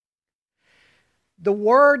 The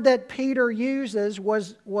word that Peter uses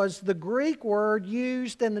was the Greek word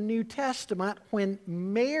used in the New Testament when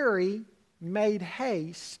Mary made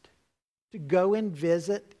haste to go and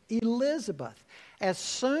visit Elizabeth. As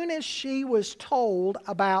soon as she was told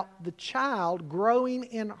about the child growing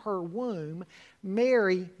in her womb,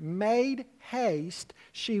 Mary made haste.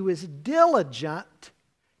 She was diligent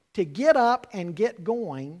to get up and get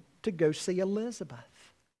going to go see Elizabeth.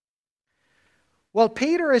 Well,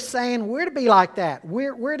 Peter is saying we're to be like that.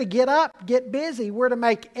 We're to get up, get busy. We're to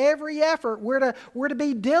make every effort. We're to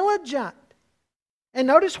be diligent. And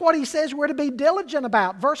notice what he says we're to be diligent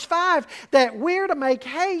about. Verse 5, that we're to make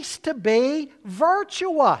haste to be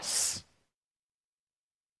virtuous.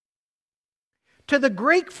 To the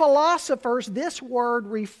Greek philosophers, this word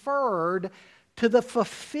referred to the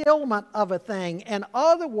fulfillment of a thing. In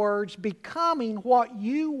other words, becoming what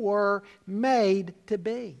you were made to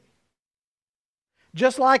be.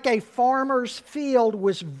 Just like a farmer's field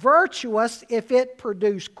was virtuous if it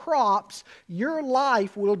produced crops, your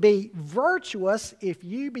life will be virtuous if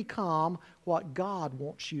you become what God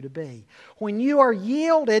wants you to be. When you are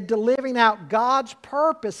yielded to living out God's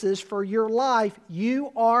purposes for your life,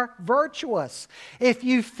 you are virtuous. If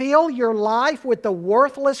you fill your life with the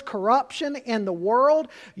worthless corruption in the world,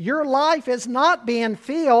 your life is not being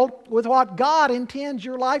filled with what God intends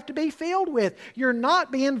your life to be filled with. You're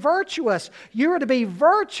not being virtuous. You are to be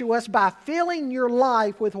virtuous by filling your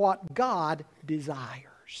life with what God desires.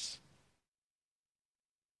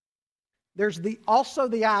 There's also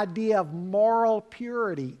the idea of moral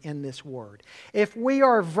purity in this word. If we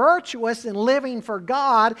are virtuous in living for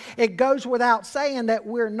God, it goes without saying that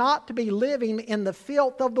we're not to be living in the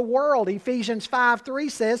filth of the world. Ephesians 5:3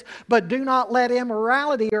 says, "But do not let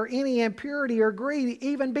immorality or any impurity or greed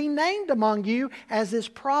even be named among you, as is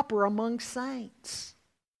proper among saints."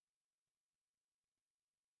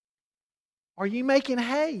 Are you making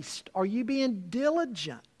haste? Are you being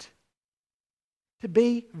diligent to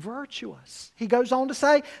be virtuous? He goes on to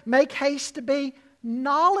say, make haste to be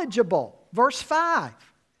knowledgeable. Verse 5.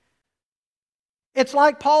 It's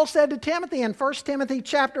like Paul said to Timothy in 1 Timothy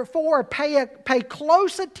chapter 4, pay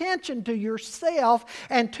close attention to yourself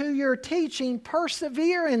and to your teaching.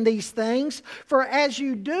 Persevere in these things, for as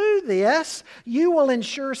you do this, you will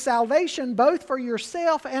ensure salvation both for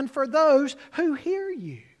yourself and for those who hear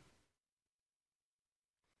you.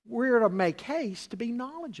 We're to make haste to be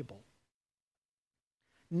knowledgeable.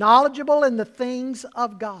 Knowledgeable in the things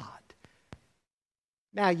of God.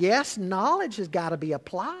 Now, yes, knowledge has got to be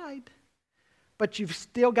applied, but you've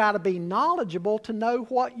still got to be knowledgeable to know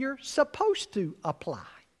what you're supposed to apply.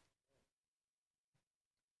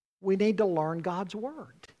 We need to learn God's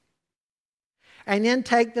Word. And then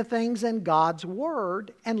take the things in God's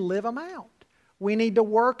Word and live them out. We need to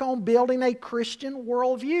work on building a Christian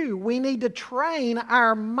worldview. We need to train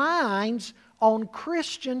our minds on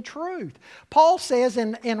Christian truth. Paul says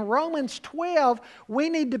in Romans 12, we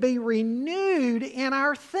need to be renewed in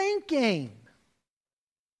our thinking.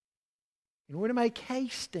 And we're to make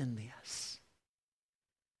haste in this.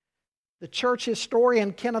 The church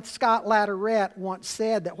historian Kenneth Scott Latourette once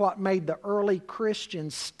said that what made the early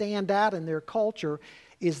Christians stand out in their culture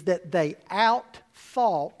is that they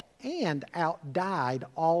outthought and outdied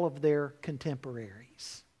all of their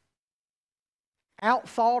contemporaries.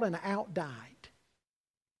 Outthought and outdied.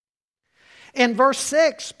 In verse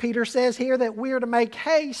 6, Peter says here that we are to make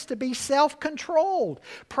haste to be self-controlled.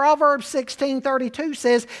 Proverbs 16:32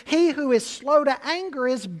 says, "He who is slow to anger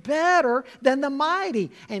is better than the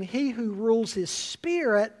mighty, and he who rules his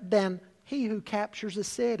spirit than he who captures a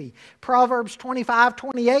city." Proverbs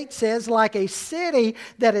 25:28 says, "Like a city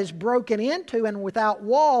that is broken into and without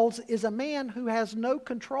walls is a man who has no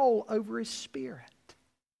control over his spirit."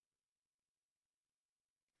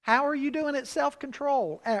 How are you doing at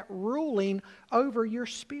self-control? At ruling over your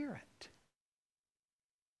spirit.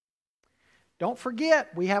 Don't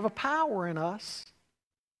forget, we have a power in us,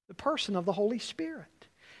 the person of the Holy Spirit.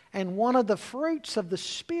 And one of the fruits of the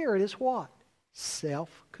Spirit is what?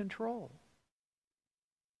 Self-control.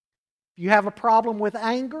 If you have a problem with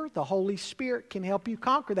anger, the Holy Spirit can help you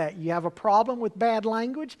conquer that. You have a problem with bad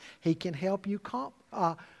language, He can help you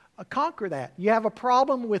conquer that. You have a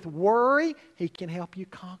problem with worry, He can help you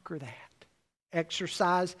conquer that.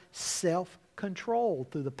 Exercise self-control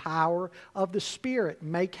through the power of the Spirit.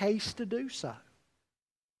 Make haste to do so.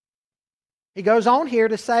 He goes on here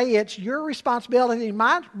to say it's your responsibility and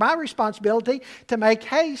my responsibility to make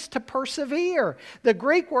haste to persevere. The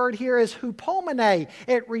Greek word here is hupomene.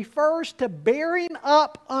 It refers to bearing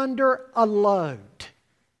up under a load.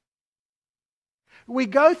 We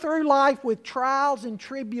go through life with trials and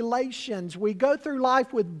tribulations. We go through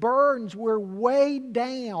life with burdens. We're weighed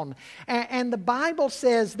down. And the Bible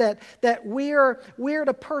says that we're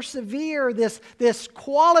to persevere, this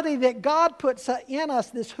quality that God puts in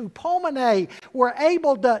us, this hupomene. We're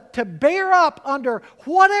able to bear up under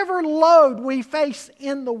whatever load we face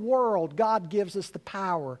in the world. God gives us the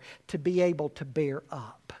power to be able to bear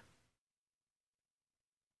up.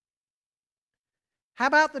 How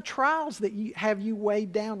about the trials that have you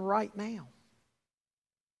weighed down right now?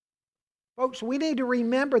 Folks, we need to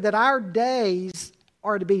remember that our days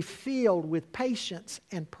are to be filled with patience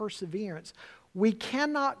and perseverance. We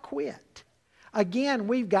cannot quit. Again,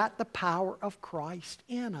 we've got the power of Christ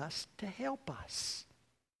in us to help us.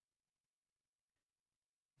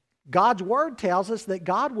 God's Word tells us that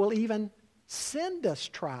God will even send us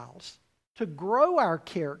trials to grow our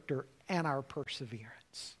character and our perseverance.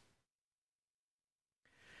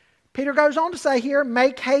 Peter goes on to say here,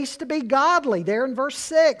 make haste to be godly. There in verse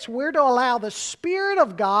 6, we're to allow the Spirit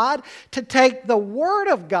of God to take the Word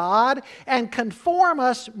of God and conform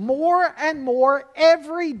us more and more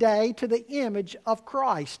every day to the image of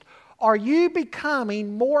Christ. Are you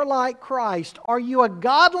becoming more like Christ? Are you a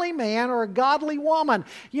godly man or a godly woman?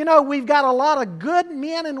 You know, we've got a lot of good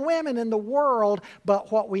men and women in the world, but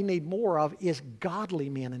what we need more of is godly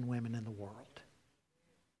men and women in the world.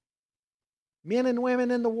 Men and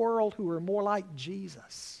women in the world who are more like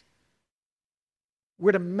Jesus.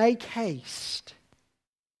 We're to make haste.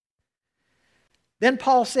 Then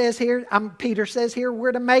Peter says here,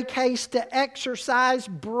 we're to make haste to exercise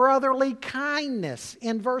brotherly kindness.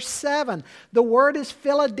 In verse 7, the word is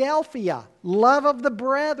Philadelphia, love of the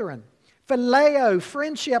brethren. Phileo,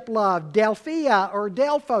 friendship love. Delphia or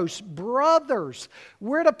Delphos, brothers.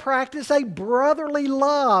 We're to practice a brotherly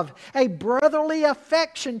love, a brotherly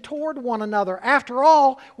affection toward one another. After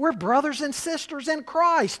all, we're brothers and sisters in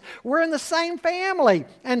Christ. We're in the same family.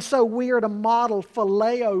 And so we are to model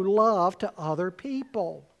phileo love to other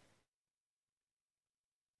people.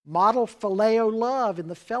 Model phileo love in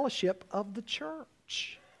the fellowship of the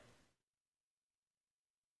church.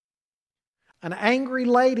 An angry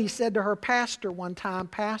lady said to her pastor one time,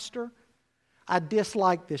 "Pastor, I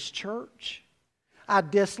dislike this church. I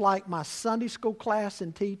dislike my Sunday school class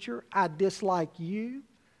and teacher. I dislike you.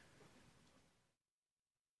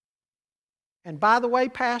 And by the way,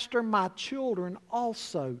 Pastor, my children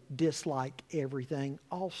also dislike everything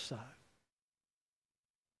also."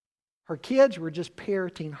 Her kids were just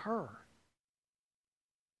parroting her.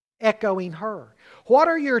 echoing her? What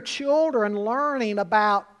are your children learning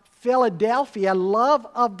about Philadelphia, love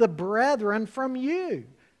of the brethren from you?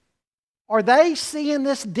 Are they seeing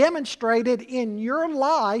this demonstrated in your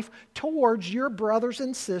life towards your brothers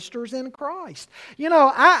and sisters in Christ? You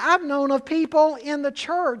know, I've known of people in the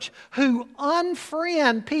church who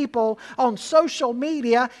unfriend people on social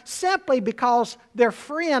media simply because their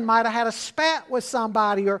friend might have had a spat with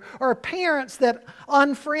somebody, or parents that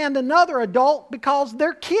unfriend another adult because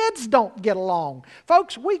their kids don't get along.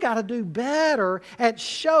 Folks, we got to do better at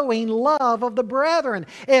showing love of the brethren.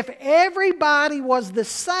 If everybody was the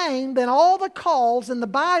same, then all the calls in the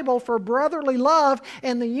Bible for brotherly love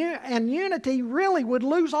and unity really would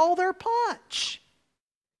lose all their punch.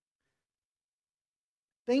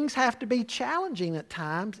 Things have to be challenging at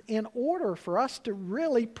times in order for us to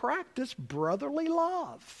really practice brotherly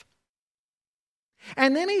love.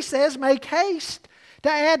 And then he says, make haste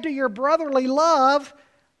to add to your brotherly love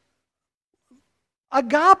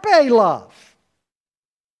agape love.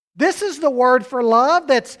 This is the word for love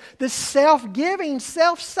that's the self-giving,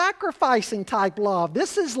 self-sacrificing type love.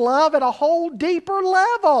 This is love at a whole deeper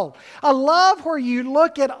level. A love where you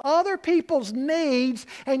look at other people's needs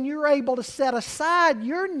and you're able to set aside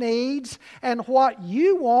your needs and what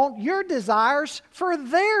you want, your desires, for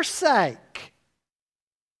their sake.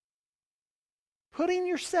 Putting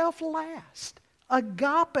yourself last.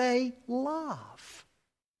 Agape love.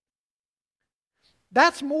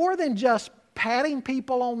 That's more than just patting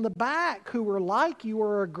people on the back who are like you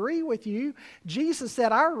or agree with you. Jesus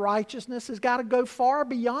said our righteousness has got to go far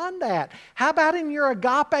beyond that. How about in your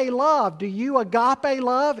agape love? Do you agape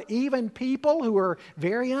love even people who are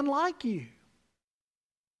very unlike you?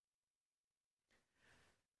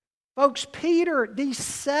 Folks, these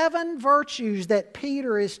 7 virtues that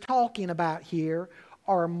Peter is talking about here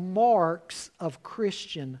are marks of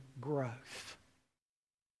Christian growth.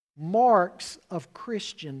 Marks of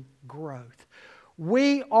Christian growth.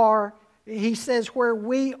 He says, where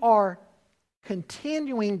we are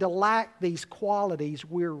continuing to lack these qualities,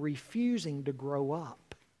 we're refusing to grow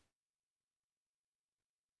up.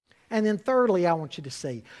 And then thirdly, I want you to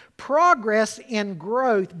see, progress in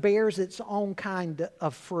growth bears its own kind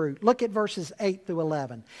of fruit. Look at verses 8 through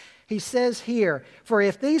 11. He says here, for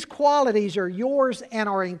if these qualities are yours and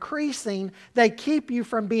are increasing, they keep you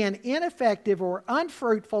from being ineffective or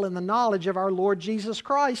unfruitful in the knowledge of our Lord Jesus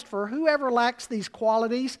Christ. For whoever lacks these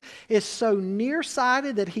qualities is so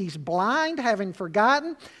nearsighted that he's blind, having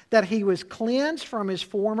forgotten that he was cleansed from his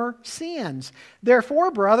former sins. Therefore,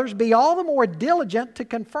 brothers, be all the more diligent to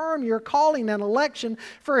confirm your calling and election,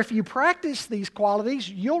 for if you practice these qualities,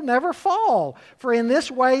 you'll never fall. For in this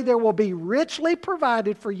way there will be richly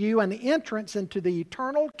provided for you an entrance into the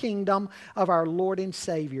eternal kingdom of our Lord and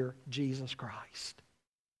Savior, Jesus Christ.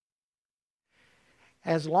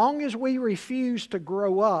 As long as we refuse to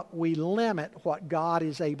grow up, we limit what God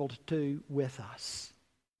is able to do with us.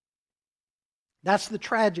 That's the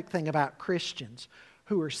tragic thing about Christians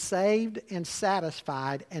who are saved and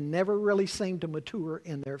satisfied and never really seem to mature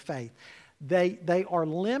in their faith. They are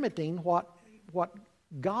limiting what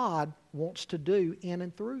God wants to do in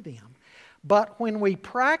and through them. But when we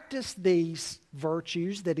practice these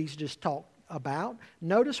virtues that he's just talked about,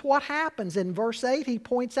 notice what happens. In verse 8, he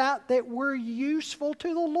points out that we're useful to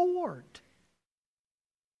the Lord.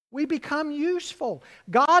 We become useful.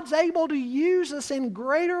 God's able to use us in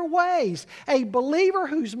greater ways. A believer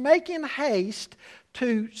who's making haste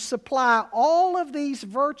to supply all of these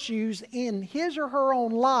virtues in his or her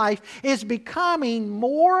own life is becoming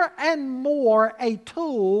more and more a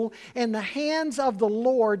tool in the hands of the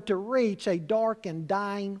Lord to reach a dark and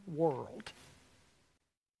dying world.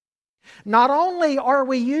 Not only are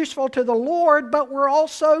we useful to the Lord, but we're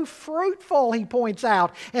also fruitful, he points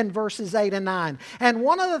out in verses 8 and 9. And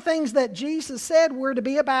one of the things that Jesus said we're to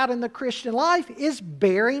be about in the Christian life is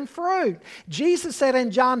bearing fruit. Jesus said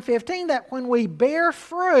in John 15 that when we bear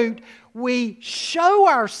fruit, we show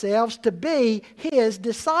ourselves to be his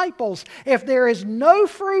disciples. If there is no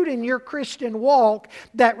fruit in your Christian walk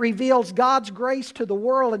that reveals God's grace to the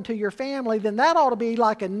world and to your family, then that ought to be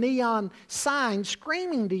like a neon sign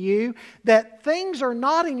screaming to you that things are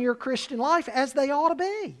not in your Christian life as they ought to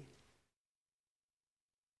be.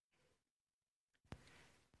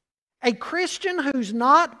 A Christian who's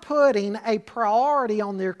not putting a priority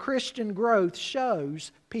on their Christian growth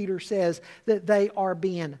shows, Peter says, that they are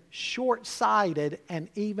being short-sighted and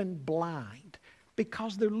even blind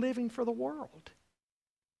because they're living for the world.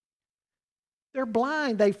 They're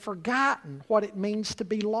blind. They've forgotten what it means to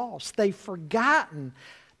be lost. They've forgotten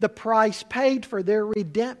the price paid for their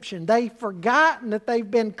redemption. They've forgotten that they've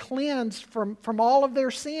been cleansed from all of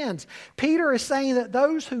their sins. Peter is saying that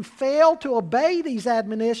those who fail to obey these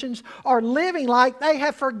admonitions are living like they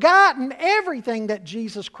have forgotten everything that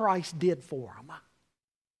Jesus Christ did for them.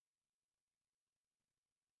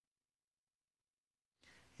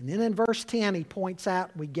 And then in verse 10, he points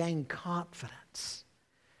out we gain confidence.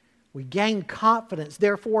 We gain confidence.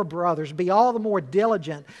 Therefore, brothers, be all the more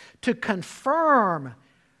diligent to confirm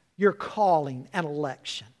your calling and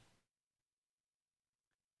election.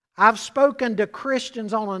 I've spoken to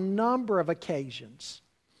Christians on a number of occasions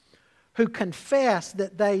who confess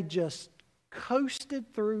that they just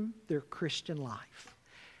coasted through their Christian life.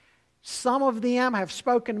 Some of them have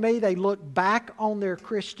spoken to me, they look back on their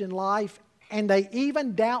Christian life and they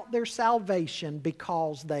even doubt their salvation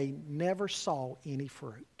because they never saw any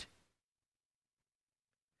fruit.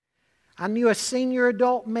 I knew a senior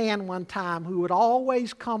adult man one time who would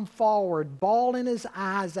always come forward, bawling his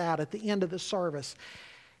eyes out at the end of the service.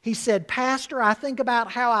 He said, "Pastor, I think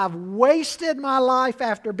about how I've wasted my life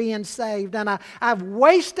after being saved, and I've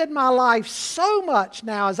wasted my life so much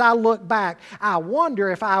now as I look back. I wonder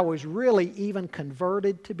if I was really even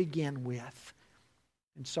converted to begin with."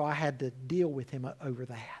 And so I had to deal with him over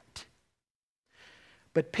that.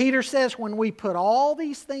 But Peter says when we put all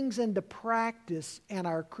these things into practice and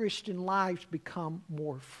our Christian lives become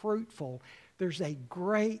more fruitful, there's a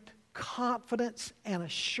great confidence and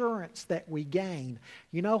assurance that we gain.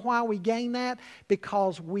 You know why we gain that?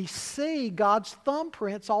 Because we see God's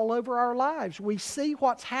thumbprints all over our lives. We see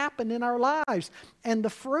what's happened in our lives and the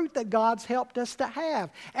fruit that God's helped us to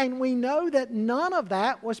have. And we know that none of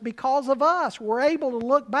that was because of us. We're able to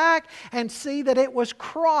look back and see that it was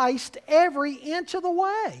Christ every inch of the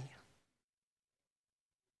way.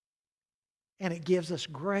 And it gives us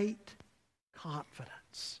great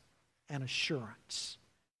confidence and assurance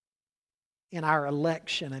in our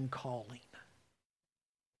election and calling.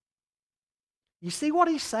 You see what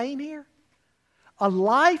he's saying here? A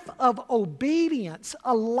life of obedience,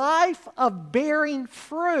 a life of bearing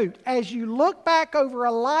fruit. As you look back over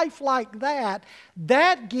a life like that,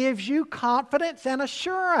 that gives you confidence and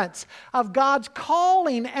assurance of God's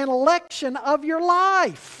calling and election of your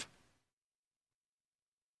life.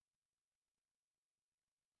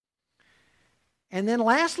 And then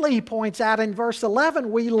lastly, he points out in verse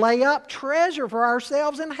 11, we lay up treasure for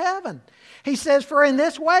ourselves in heaven. He says, "For in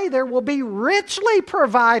this way there will be richly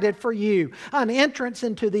provided for you an entrance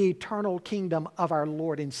into the eternal kingdom of our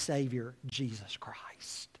Lord and Savior, Jesus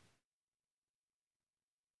Christ."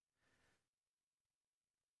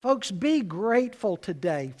 Folks, be grateful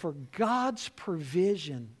today for God's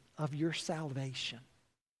provision of your salvation.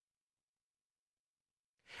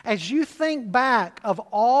 As you think back of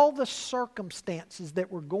all the circumstances that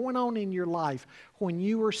were going on in your life when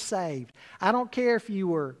you were saved, I don't care if you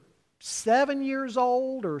were 7 years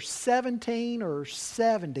old or 17 or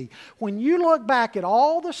 70. When you look back at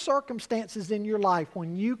all the circumstances in your life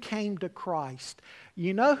when you came to Christ,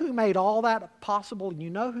 you know who made all that possible? You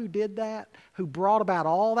know who did that? Who brought about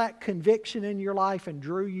all that conviction in your life and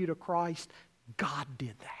drew you to Christ? God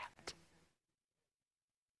did that.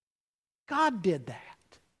 God did that.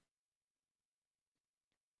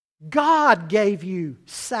 God gave you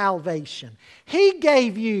salvation. He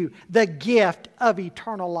gave you the gift of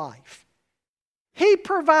eternal life. He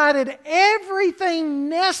provided everything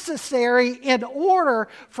necessary in order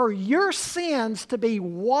for your sins to be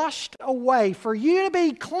washed away, for you to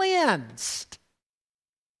be cleansed.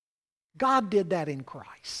 God did that in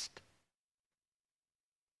Christ.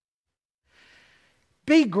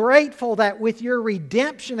 Be grateful that with your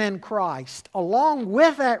redemption in Christ, along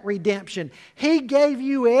with that redemption, He gave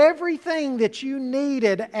you everything that you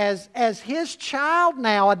needed as His child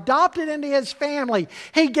now, adopted into His family.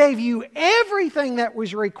 He gave you everything that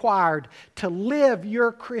was required to live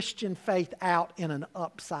your Christian faith out in an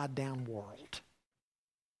upside-down world.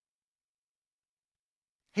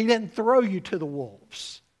 He didn't throw you to the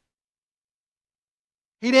wolves.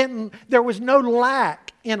 There was no lack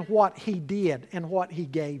in what He did and what He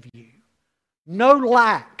gave you. No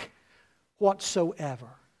lack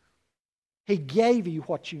whatsoever. He gave you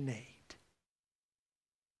what you need.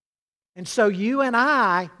 And so you and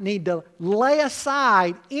I need to lay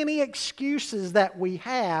aside any excuses that we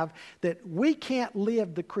have that we can't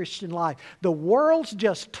live the Christian life. The world's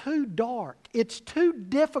just too dark. It's too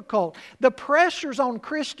difficult. The pressures on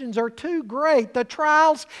Christians are too great. The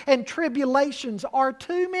trials and tribulations are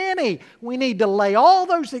too many. We need to lay all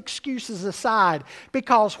those excuses aside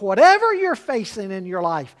because whatever you're facing in your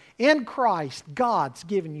life, in Christ, God's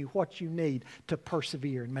given you what you need to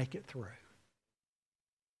persevere and make it through.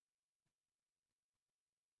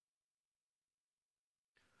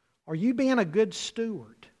 Are you being a good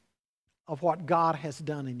steward of what God has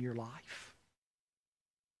done in your life?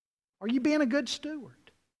 Are you being a good steward?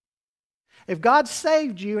 If God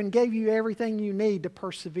saved you and gave you everything you need to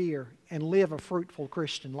persevere and live a fruitful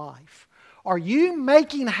Christian life, are you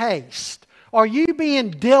making haste? Are you being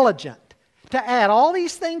diligent to add all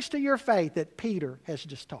these things to your faith that Peter has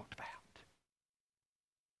just talked about?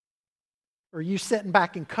 Or are you sitting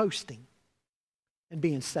back and coasting and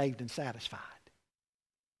being saved and satisfied?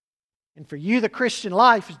 And for you, the Christian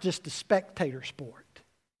life is just a spectator sport.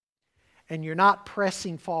 And you're not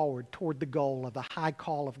pressing forward toward the goal of the high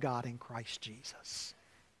call of God in Christ Jesus.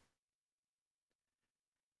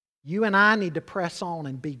 You and I need to press on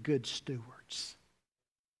and be good stewards.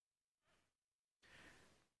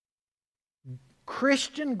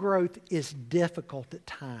 Christian growth is difficult at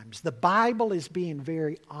times. The Bible is being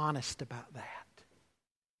very honest about that.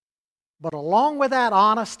 But along with that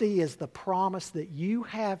honesty is the promise that you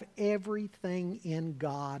have everything in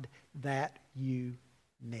God that you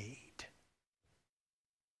need.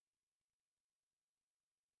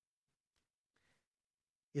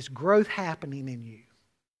 Is growth happening in you?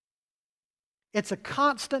 It's a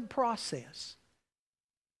constant process.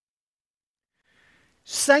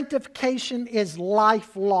 Sanctification is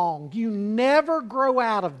lifelong. You never grow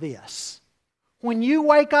out of this. When you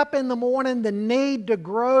wake up in the morning, the need to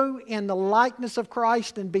grow in the likeness of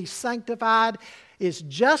Christ and be sanctified is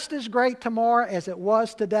just as great tomorrow as it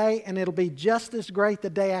was today, and it'll be just as great the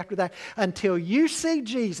day after that. Until you see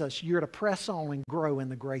Jesus, you're to press on and grow in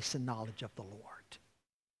the grace and knowledge of the Lord.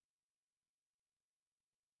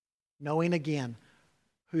 Knowing again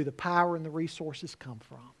who the power and the resources come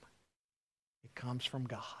from. It comes from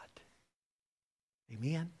God.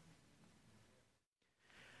 Amen.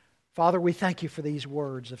 Father, we thank you for these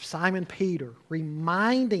words of Simon Peter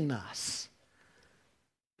reminding us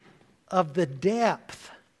of the depth,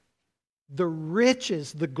 the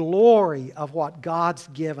riches, the glory of what God's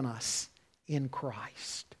given us in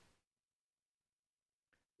Christ.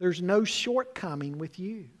 There's no shortcoming with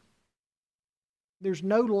you. There's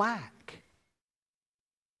no lack.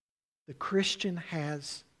 The Christian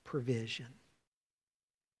has provision.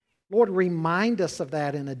 Lord, remind us of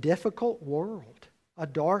that in a difficult world, a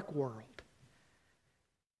dark world,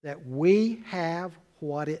 that we have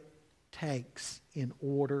what it takes in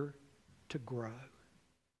order to grow.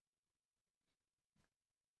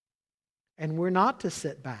 And we're not to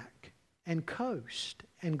sit back and coast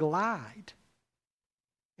and glide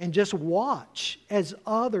and just watch as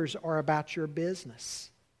others are about your business.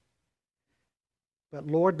 But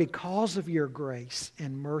Lord, because of your grace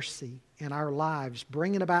and mercy in our lives,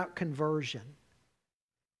 bringing about conversion,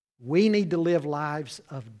 we need to live lives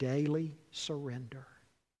of daily surrender.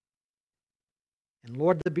 And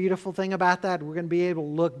Lord, the beautiful thing about that, we're going to be able to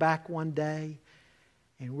look back one day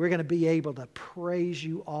and we're going to be able to praise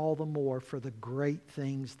you all the more for the great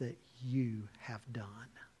things that you have done.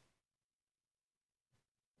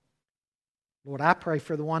 Lord, I pray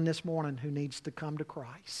for the one this morning who needs to come to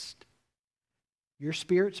Christ. Your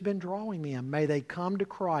Spirit's been drawing them. May they come to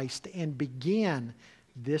Christ and begin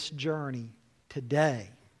this journey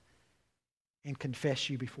today and confess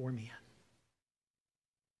you before men.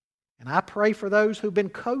 And I pray for those who've been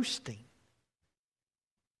coasting.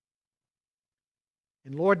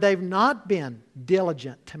 And Lord, they've not been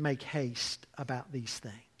diligent to make haste about these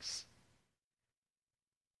things.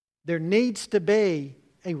 There needs to be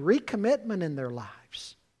a recommitment in their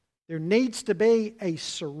lives. There needs to be a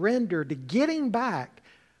surrender to getting back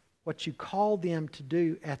what you called them to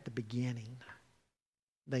do at the beginning.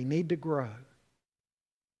 They need to grow.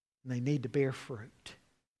 And they need to bear fruit.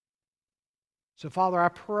 So, Father, I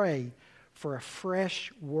pray for a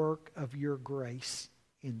fresh work of your grace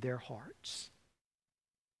in their hearts.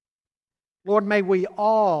 Lord, may we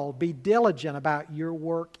all be diligent about your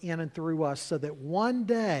work in and through us so that one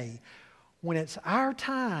day, when it's our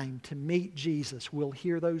time to meet Jesus, we'll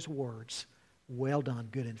hear those words, "Well done,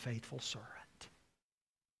 good and faithful servant."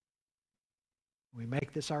 We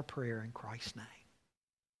make this our prayer in Christ's name.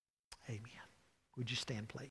 Amen. Would you stand, please?